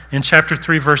Eli in chapter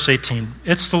 3, verse 18.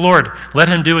 It's the Lord. Let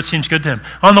him do what seems good to him.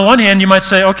 On the one hand, you might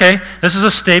say, okay, this is a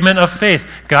statement of faith.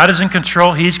 God is in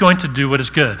control. He's going to do what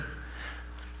is good.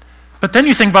 But then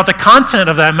you think about the content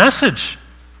of that message.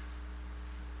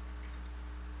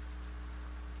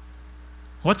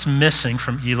 What's missing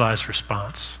from Eli's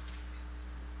response?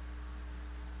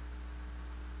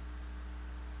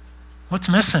 What's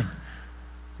missing?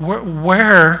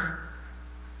 Where's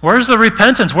the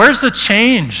repentance? Where's the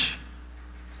change?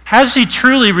 Has he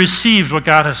truly received what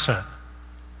God has said?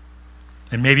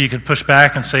 And maybe you could push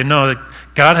back and say, no, that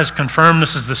God has confirmed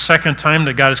this is the second time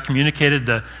that God has communicated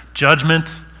the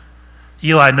judgment.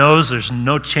 Eli knows there's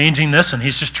no changing this, and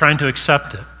he's just trying to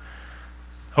accept it.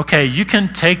 Okay, you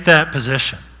can take that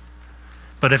position.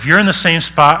 But if you're in the same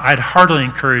spot, I'd heartily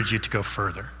encourage you to go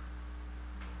further.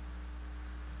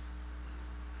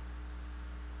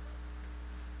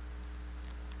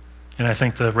 And I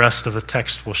think the rest of the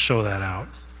text will show that out.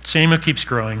 Samuel keeps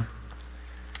growing,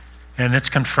 and it's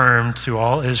confirmed to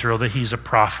all Israel that he's a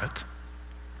prophet.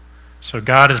 So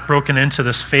God has broken into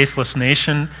this faithless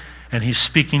nation, and he's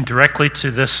speaking directly to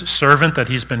this servant that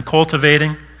he's been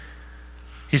cultivating.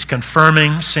 He's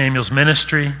confirming Samuel's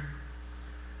ministry,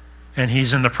 and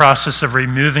he's in the process of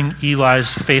removing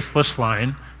Eli's faithless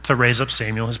line to raise up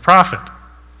Samuel, his prophet.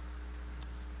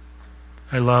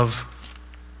 I love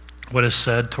what is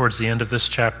said towards the end of this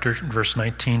chapter. In verse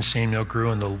 19, Samuel grew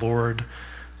and the Lord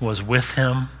was with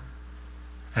him.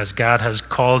 As God has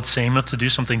called Samuel to do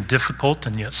something difficult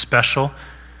and yet special,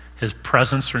 his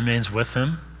presence remains with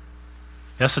him.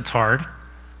 Yes, it's hard.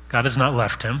 God has not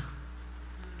left him.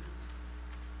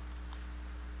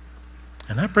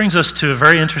 And that brings us to a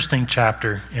very interesting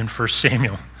chapter in 1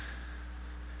 Samuel.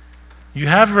 You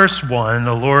have verse 1,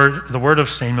 the word of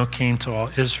Samuel came to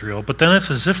all Israel, but then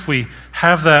it's as if we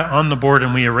have that on the board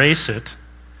and we erase it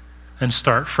and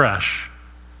start fresh.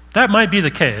 That might be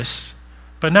the case,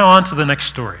 but now on to the next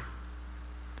story.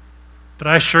 But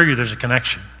I assure you there's a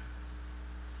connection.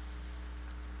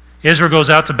 Israel goes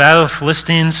out to battle the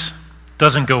Philistines,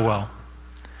 doesn't go well.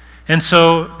 And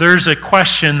so there's a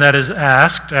question that is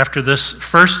asked after this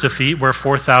first defeat where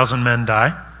 4,000 men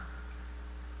die.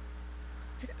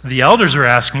 The elders are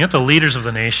asking it, the leaders of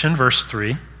the nation, verse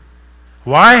 3.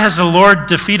 Why has the Lord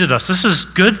defeated us? This is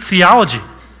good theology.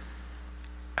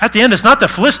 At the end, it's not the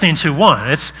Philistines who won.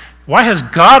 It's why has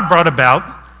God brought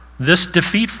about this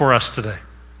defeat for us today?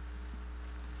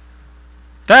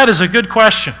 That is a good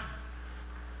question.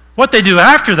 What they do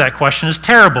after that question is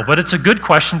terrible, but it's a good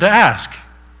question to ask.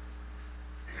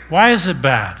 Why is it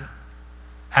bad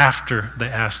after they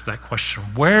ask that question?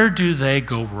 Where do they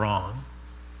go wrong?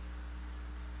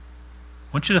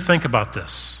 I want you to think about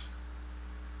this.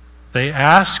 They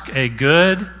ask a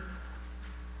good,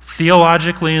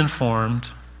 theologically informed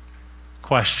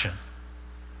question.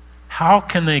 How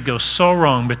can they go so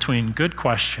wrong between good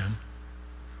question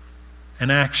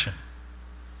and action?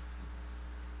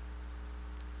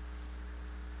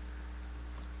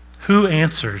 Who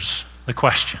answers the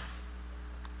question?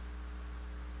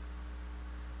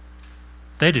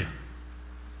 They do.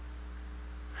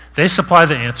 They supply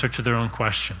the answer to their own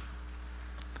question.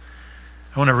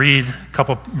 I want to read a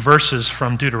couple verses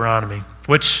from Deuteronomy,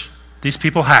 which these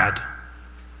people had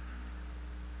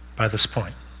by this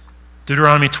point.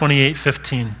 Deuteronomy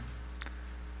 28:15.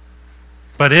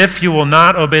 But if you will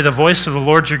not obey the voice of the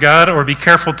Lord your God, or be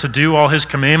careful to do all his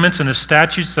commandments and his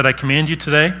statutes that I command you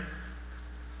today,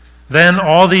 then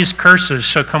all these curses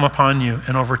shall come upon you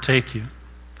and overtake you.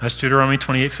 That's Deuteronomy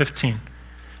 28:15.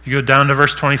 You go down to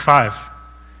verse 25.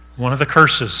 One of the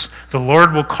curses. The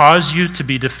Lord will cause you to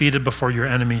be defeated before your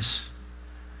enemies.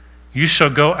 You shall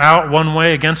go out one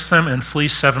way against them and flee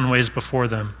 7 ways before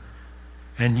them.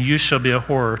 And you shall be a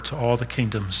horror to all the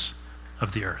kingdoms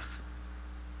of the earth.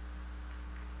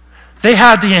 They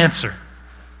had the answer,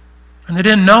 and they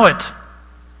didn't know it.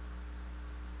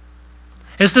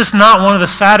 Is this not one of the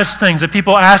saddest things, that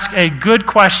people ask a good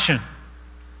question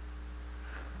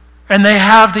and they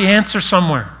have the answer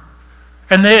somewhere,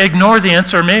 and they ignore the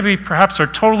answer, or maybe perhaps are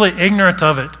totally ignorant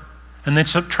of it, and they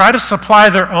try to supply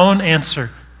their own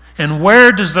answer. And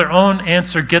where does their own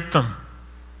answer get them?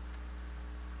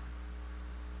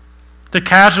 The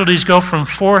casualties go from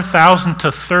 4,000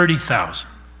 to 30,000.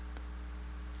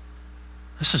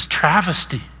 This is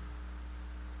travesty.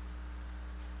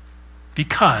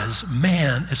 Because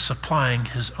man is supplying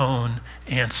his own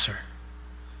answer.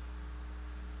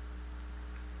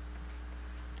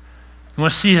 You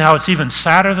want to see how it's even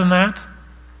sadder than that?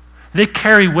 They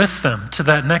carry with them to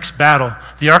that next battle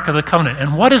the Ark of the Covenant.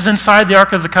 And what is inside the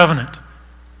Ark of the Covenant?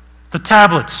 The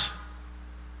tablets.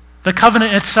 The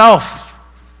covenant itself.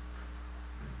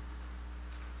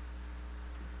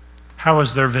 How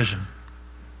is their vision?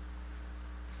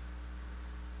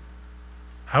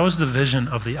 How is the vision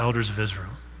of the elders of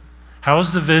Israel? How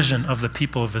is the vision of the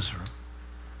people of Israel?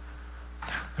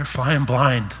 They're flying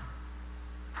blind.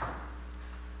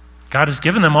 God has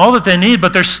given them all that they need,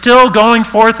 but they're still going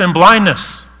forth in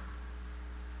blindness.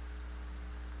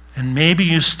 And maybe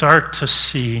you start to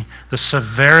see the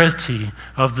severity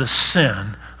of the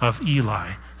sin of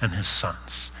Eli and his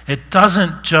sons. It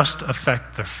doesn't just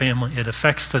affect their family, it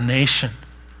affects the nation.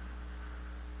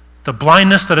 The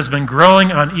blindness that has been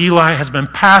growing on Eli has been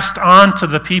passed on to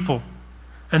the people,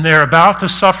 and they're about to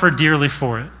suffer dearly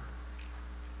for it.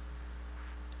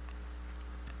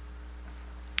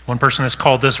 One person has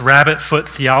called this rabbit foot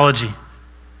theology.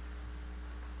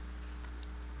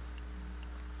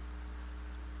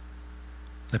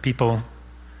 The people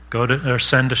go to or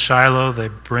send to Shiloh. They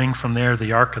bring from there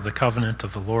the Ark of the Covenant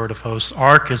of the Lord of Hosts.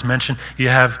 Ark is mentioned. You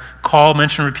have call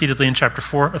mentioned repeatedly in chapter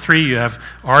 3. You have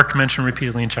Ark mentioned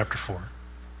repeatedly in chapter 4.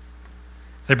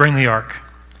 They bring the Ark.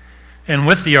 And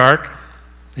with the Ark,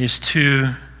 these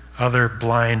 2 other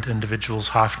blind individuals,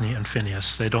 Hophni and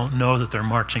Phinehas, they don't know that they're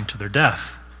marching to their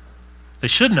death. They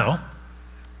should know,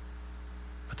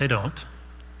 but they don't.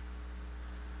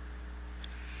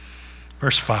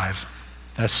 Verse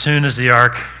 5. As soon as the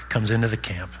ark comes into the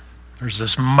camp, there's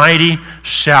this mighty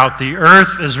shout. The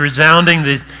earth is resounding.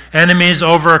 The enemies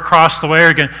over across the way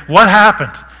are going, what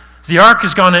happened? The ark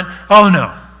has gone in. Oh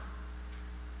no.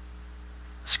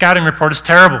 The scouting report is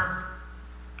terrible.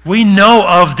 We know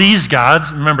of these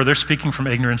gods. Remember, they're speaking from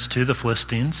ignorance too, the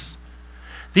Philistines.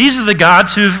 These are the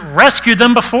gods who've rescued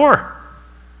them before,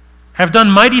 have done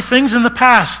mighty things in the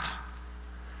past.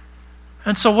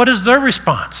 And so what is their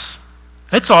response?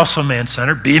 It's also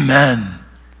man-centered. Be men.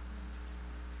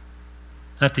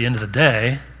 At the end of the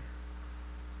day,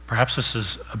 perhaps this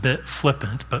is a bit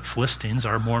flippant, but Philistines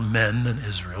are more men than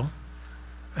Israel.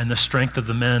 And the strength of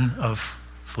the men of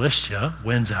Philistia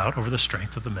wins out over the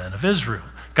strength of the men of Israel.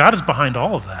 God is behind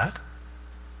all of that.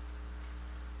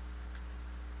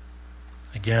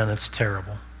 Again, it's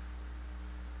terrible.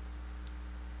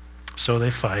 So they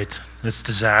fight. It's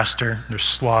disaster. There's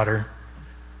slaughter.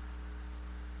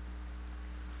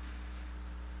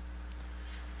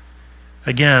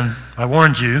 Again, I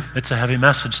warned you, it's a heavy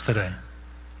message today.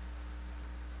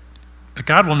 But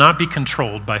God will not be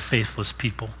controlled by faithless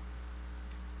people.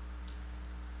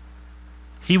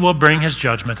 He will bring his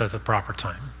judgment at the proper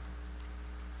time.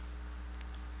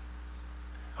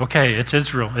 Okay, it's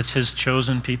Israel. It's his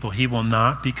chosen people. He will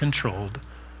not be controlled.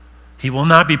 He will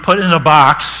not be put in a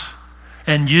box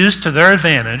and used to their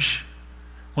advantage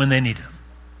when they need him.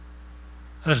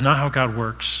 That is not how God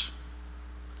works.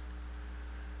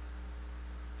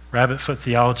 Rabbit foot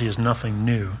theology is nothing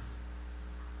new.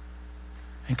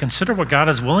 And consider what God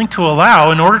is willing to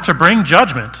allow in order to bring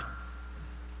judgment.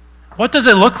 What does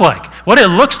it look like? What it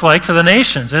looks like to the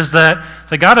nations is that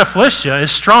the God of Philistia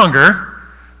is stronger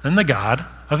than the God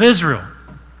of Israel.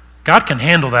 God can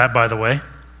handle that, by the way.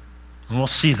 And we'll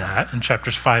see that in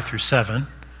chapters 5 through 7.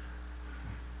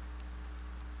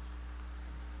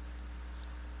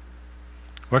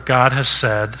 What God has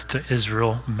said to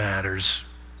Israel matters.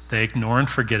 They ignore and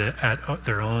forget it at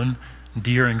their own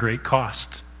dear and great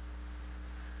cost.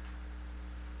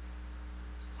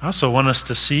 I also want us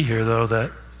to see here, though,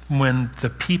 that when the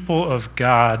people of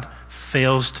God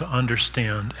fails to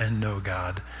understand and know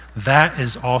God, that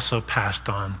is also passed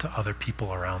on to other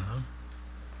people around them.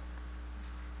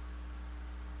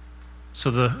 So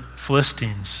the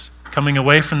Philistines, coming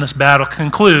away from this battle,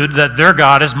 conclude that their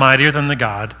God is mightier than the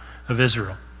God of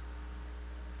Israel.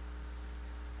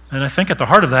 And I think at the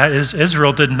heart of that is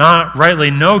Israel did not rightly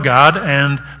know God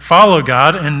and follow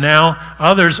God, and now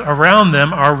others around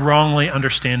them are wrongly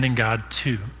understanding God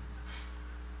too.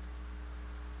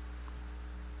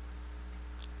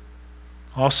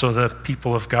 Also, the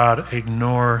people of God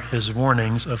ignore his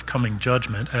warnings of coming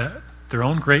judgment at their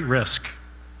own great risk.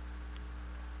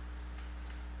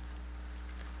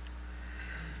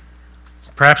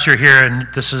 Perhaps you're here and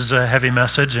this is a heavy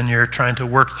message and you're trying to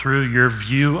work through your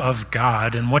view of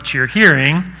God, and what you're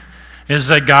hearing is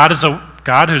that God is a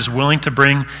God who's willing to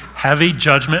bring heavy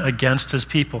judgment against his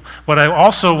people. What I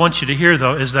also want you to hear,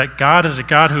 though, is that God is a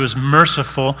God who is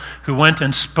merciful, who went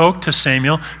and spoke to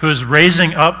Samuel, who is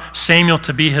raising up Samuel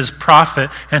to be his prophet,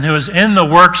 and who is in the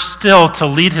work still to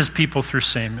lead his people through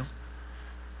Samuel.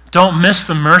 Don't miss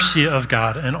the mercy of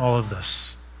God in all of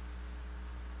this.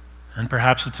 And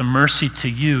perhaps it's a mercy to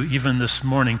you even this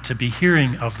morning to be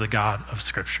hearing of the God of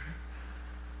Scripture,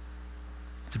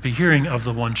 to be hearing of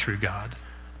the one true God.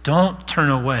 Don't turn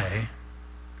away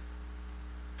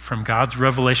from God's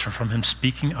revelation, from him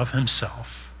speaking of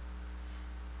himself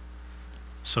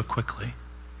so quickly.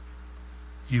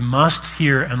 You must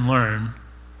hear and learn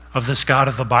of this God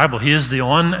of the Bible. He is the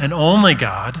one and only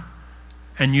God,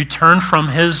 and you turn from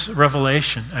his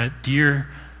revelation at dear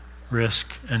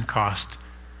risk and cost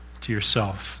to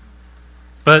yourself.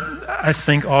 But I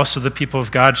think also the people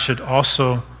of God should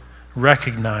also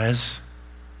recognize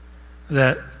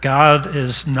that God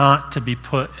is not to be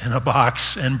put in a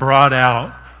box and brought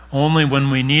out only when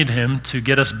we need him to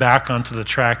get us back onto the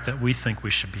track that we think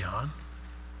we should be on.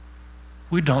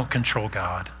 We don't control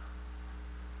God.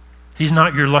 He's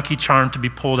not your lucky charm to be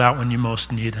pulled out when you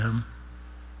most need him.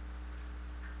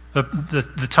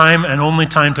 The time and only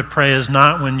time to pray is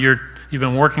not when you've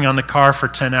been working on the car for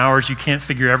 10 hours, you can't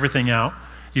figure everything out.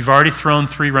 You've already thrown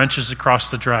 3 wrenches across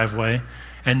the driveway,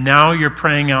 and now you're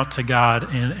praying out to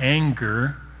God in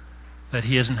anger that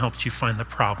he hasn't helped you find the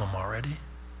problem already.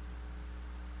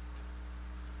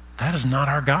 That is not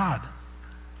our God.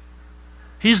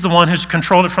 He's the one who's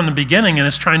controlled it from the beginning and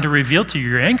is trying to reveal to you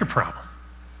your anger problem.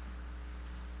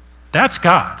 That's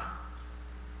God,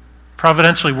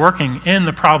 providentially working in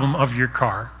the problem of your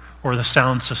car or the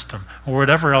sound system or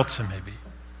whatever else it may be.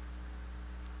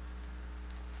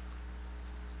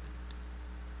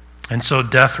 And so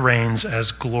death reigns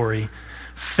as glory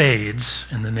fades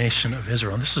in the nation of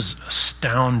Israel. And this is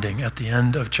astounding at the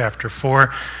end of chapter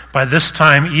 4. By this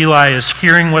time, Eli is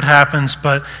hearing what happens,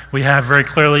 but we have very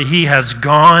clearly he has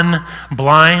gone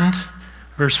blind,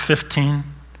 verse 15.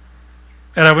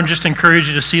 And I would just encourage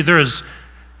you to see there is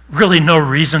really no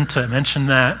reason to mention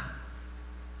that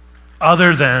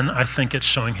other than I think it's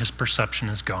showing his perception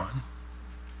is gone.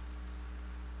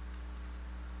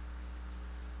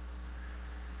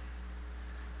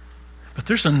 But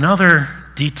there's another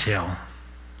detail.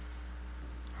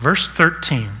 Verse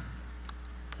 13.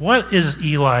 What is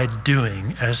Eli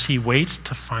doing as he waits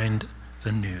to find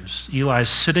the news? Eli's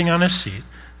sitting on his seat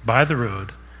by the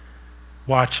road,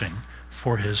 watching,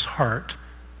 for his heart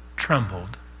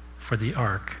trembled for the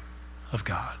ark of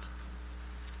God.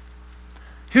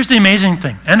 Here's the amazing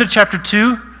thing. End of chapter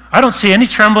 2, I don't see any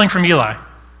trembling from Eli.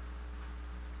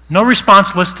 No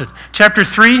response listed. Chapter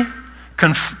 3,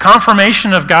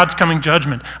 confirmation of God's coming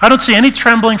judgment. I don't see any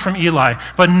trembling from Eli,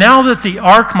 but now that the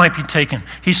ark might be taken,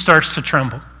 he starts to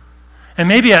tremble. And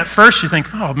maybe at first you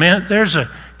think, oh man, there's a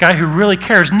guy who really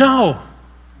cares. No,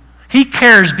 he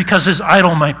cares because his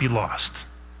idol might be lost.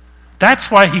 That's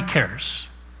why he cares.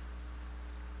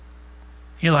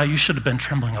 Eli, you should have been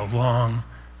trembling a long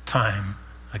time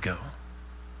ago.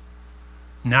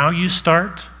 Now you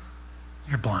start,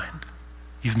 you're blind.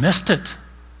 You've missed it.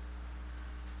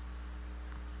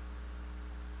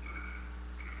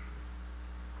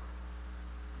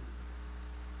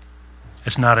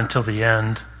 It's not until the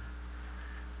end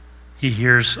he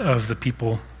hears of the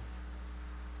people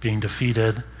being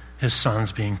defeated, his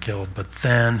sons being killed, but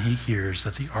then he hears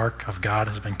that the ark of God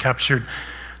has been captured.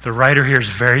 The writer here is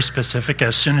very specific.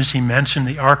 As soon as he mentioned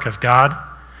the ark of God,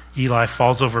 Eli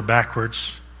falls over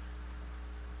backwards.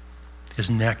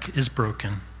 His neck is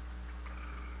broken,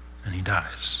 and he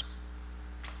dies.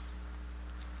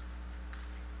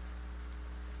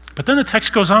 But then the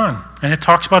text goes on, and it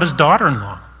talks about his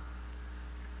daughter-in-law.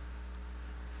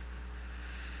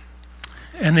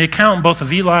 And the account both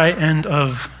of Eli and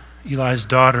of Eli's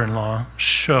daughter-in-law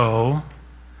show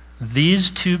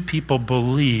these two people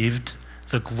believed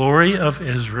the glory of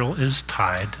Israel is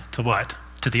tied to what?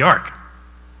 To the ark.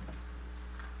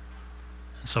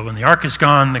 And so when the ark is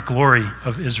gone, the glory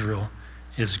of Israel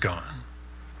is gone.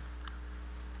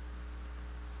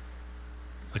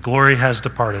 The glory has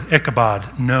departed.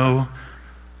 Ichabod, no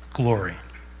glory.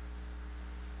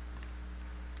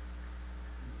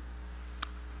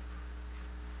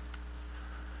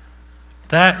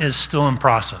 That is still in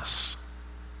process.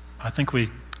 I think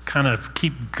we kind of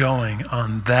keep going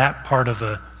on that part of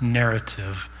the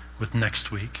narrative with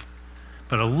next week.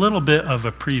 But a little bit of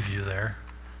a preview there.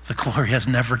 The glory has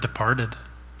never departed.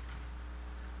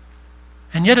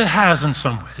 And yet it has in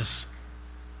some ways.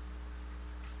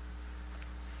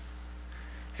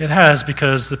 It has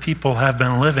because the people have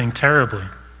been living terribly.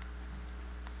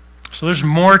 So there's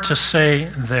more to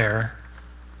say there,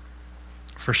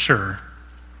 for sure.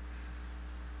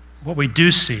 What we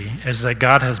do see is that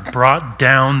God has brought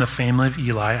down the family of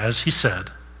Eli, as he said.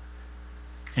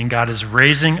 And God is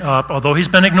raising up, although he's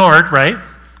been ignored, right?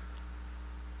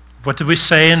 What did we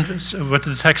say, and what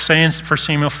did the text say in 1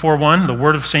 Samuel 4:1? The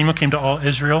word of Samuel came to all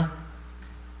Israel.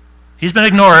 He's been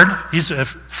ignored. He's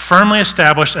firmly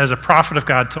established as a prophet of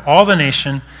God to all the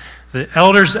nation. The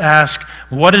elders ask,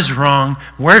 what is wrong?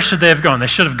 Where should they have gone? They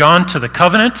should have gone to the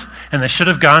covenant, and they should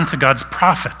have gone to God's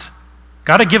prophet.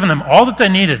 God had given them all that they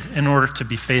needed in order to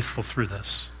be faithful through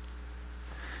this.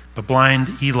 But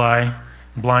blind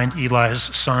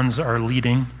Eli's sons are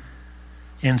leading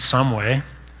in some way,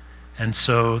 and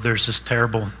so there's this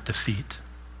terrible defeat.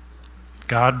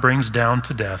 God brings down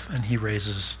to death, and he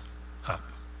raises up.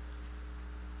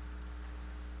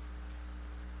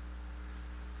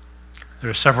 There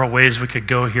are several ways we could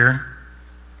go here.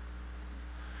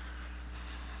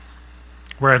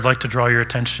 Where I'd like to draw your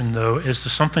attention, though, is to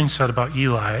something said about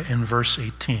Eli in verse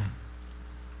 18.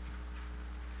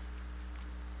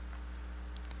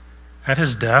 At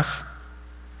his death,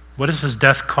 what is his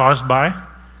death caused by?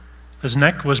 His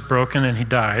neck was broken and he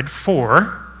died,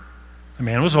 for the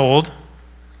man was old,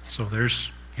 so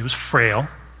he was frail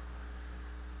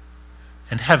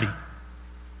and heavy.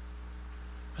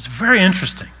 It's very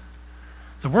interesting.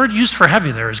 The word used for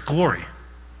heavy there is glory.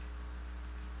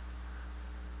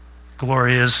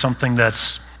 Glory is something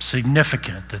that's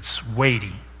significant, it's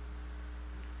weighty.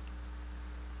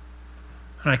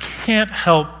 And I can't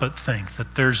help but think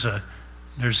that there's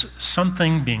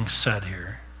something being said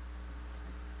here.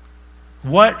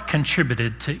 What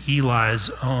contributed to Eli's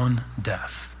own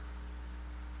death?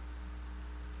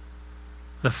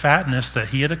 The fatness that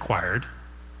he had acquired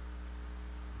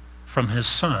from his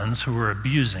sons who were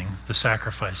abusing the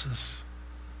sacrifices.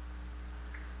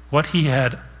 What he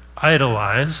had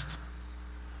idolized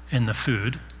in the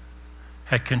food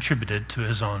had contributed to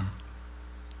his own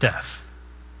death.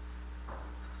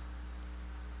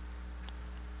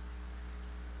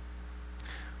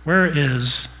 Where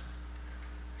is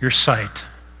your sight,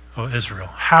 O Israel?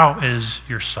 How is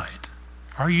your sight?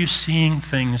 Are you seeing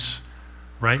things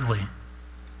rightly?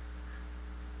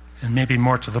 And maybe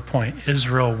more to the point,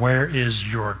 Israel, where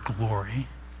is your glory?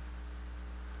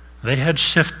 They had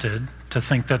shifted to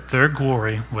think that their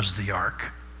glory was the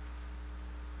ark.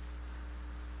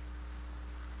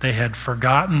 They had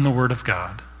forgotten the word of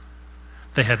God.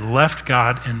 They had left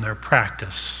God in their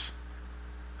practice,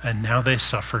 and now they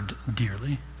suffered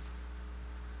dearly.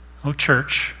 Oh,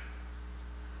 church,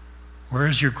 where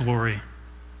is your glory?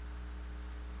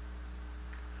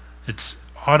 It's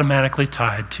automatically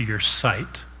tied to your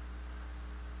sight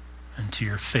and to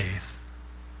your faith.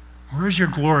 Where is your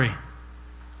glory?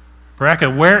 Baraka,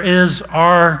 where is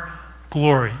our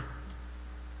glory?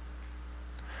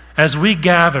 As we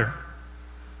gather,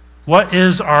 what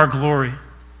is our glory?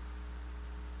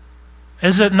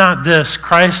 Is it not this,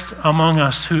 Christ among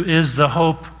us, who is the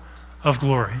hope of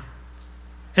glory?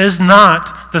 Is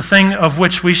not the thing of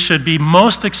which we should be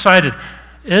most excited?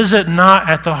 Is it not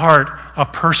at the heart a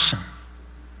person?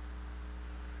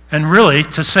 And really,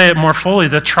 to say it more fully,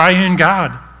 the triune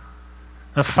God,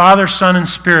 the Father, Son, and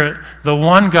Spirit, the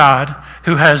one God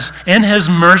who has, in his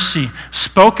mercy,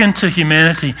 spoken to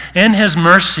humanity, in his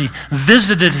mercy,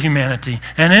 visited humanity,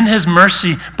 and in his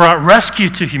mercy, brought rescue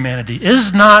to humanity.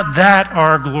 Is not that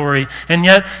our glory? And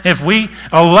yet, if we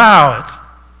allow it,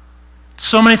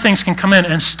 so many things can come in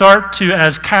and start to,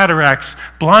 as cataracts,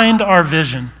 blind our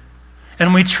vision.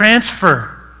 And we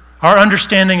transfer our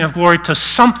understanding of glory to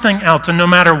something else. And no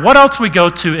matter what else we go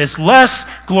to, it's less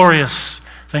glorious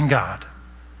than God.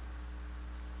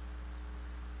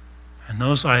 And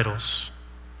those idols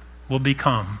will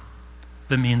become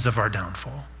the means of our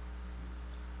downfall.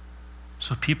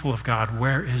 So, people of God,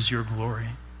 where is your glory?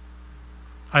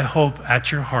 I hope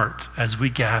at your heart as we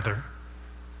gather,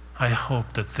 I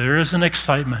hope that there is an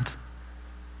excitement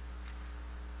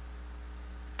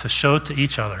to show to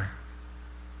each other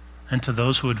and to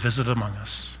those who would visit among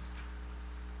us,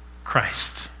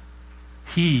 Christ.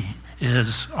 He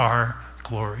is our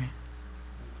glory.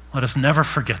 Let us never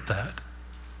forget that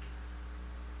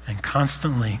and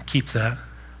constantly keep that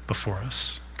before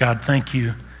us. God, thank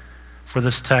you for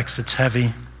this text. It's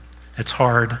heavy. It's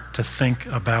hard to think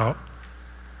about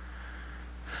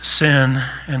sin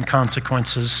and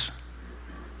consequences.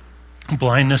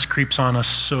 Blindness creeps on us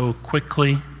so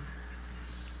quickly.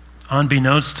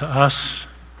 Unbeknownst to us,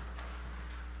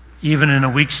 even in a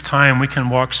week's time, we can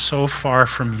walk so far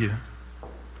from you.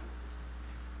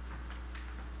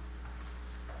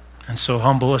 And so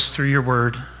humble us through your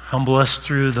word. Humble us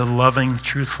through the loving,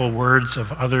 truthful words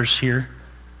of others here.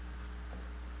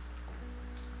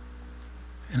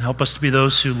 And help us to be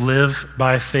those who live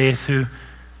by faith, who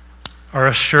are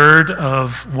assured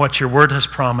of what your word has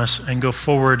promised and go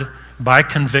forward by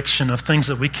conviction of things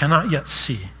that we cannot yet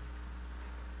see,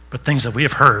 but things that we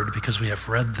have heard because we have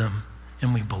read them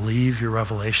and we believe your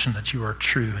revelation that you are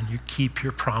true and you keep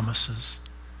your promises.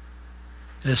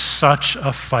 It is such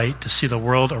a fight to see the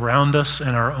world around us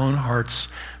and our own hearts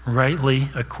rightly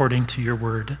according to your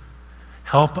word.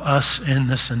 Help us in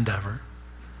this endeavor.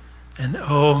 And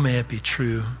oh, may it be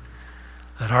true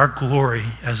that our glory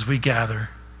as we gather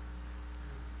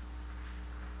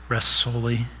rests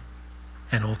solely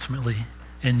and ultimately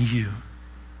in you.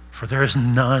 For there is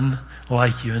none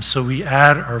like you. And so we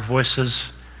add our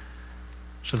voices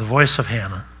to the voice of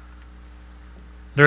Hannah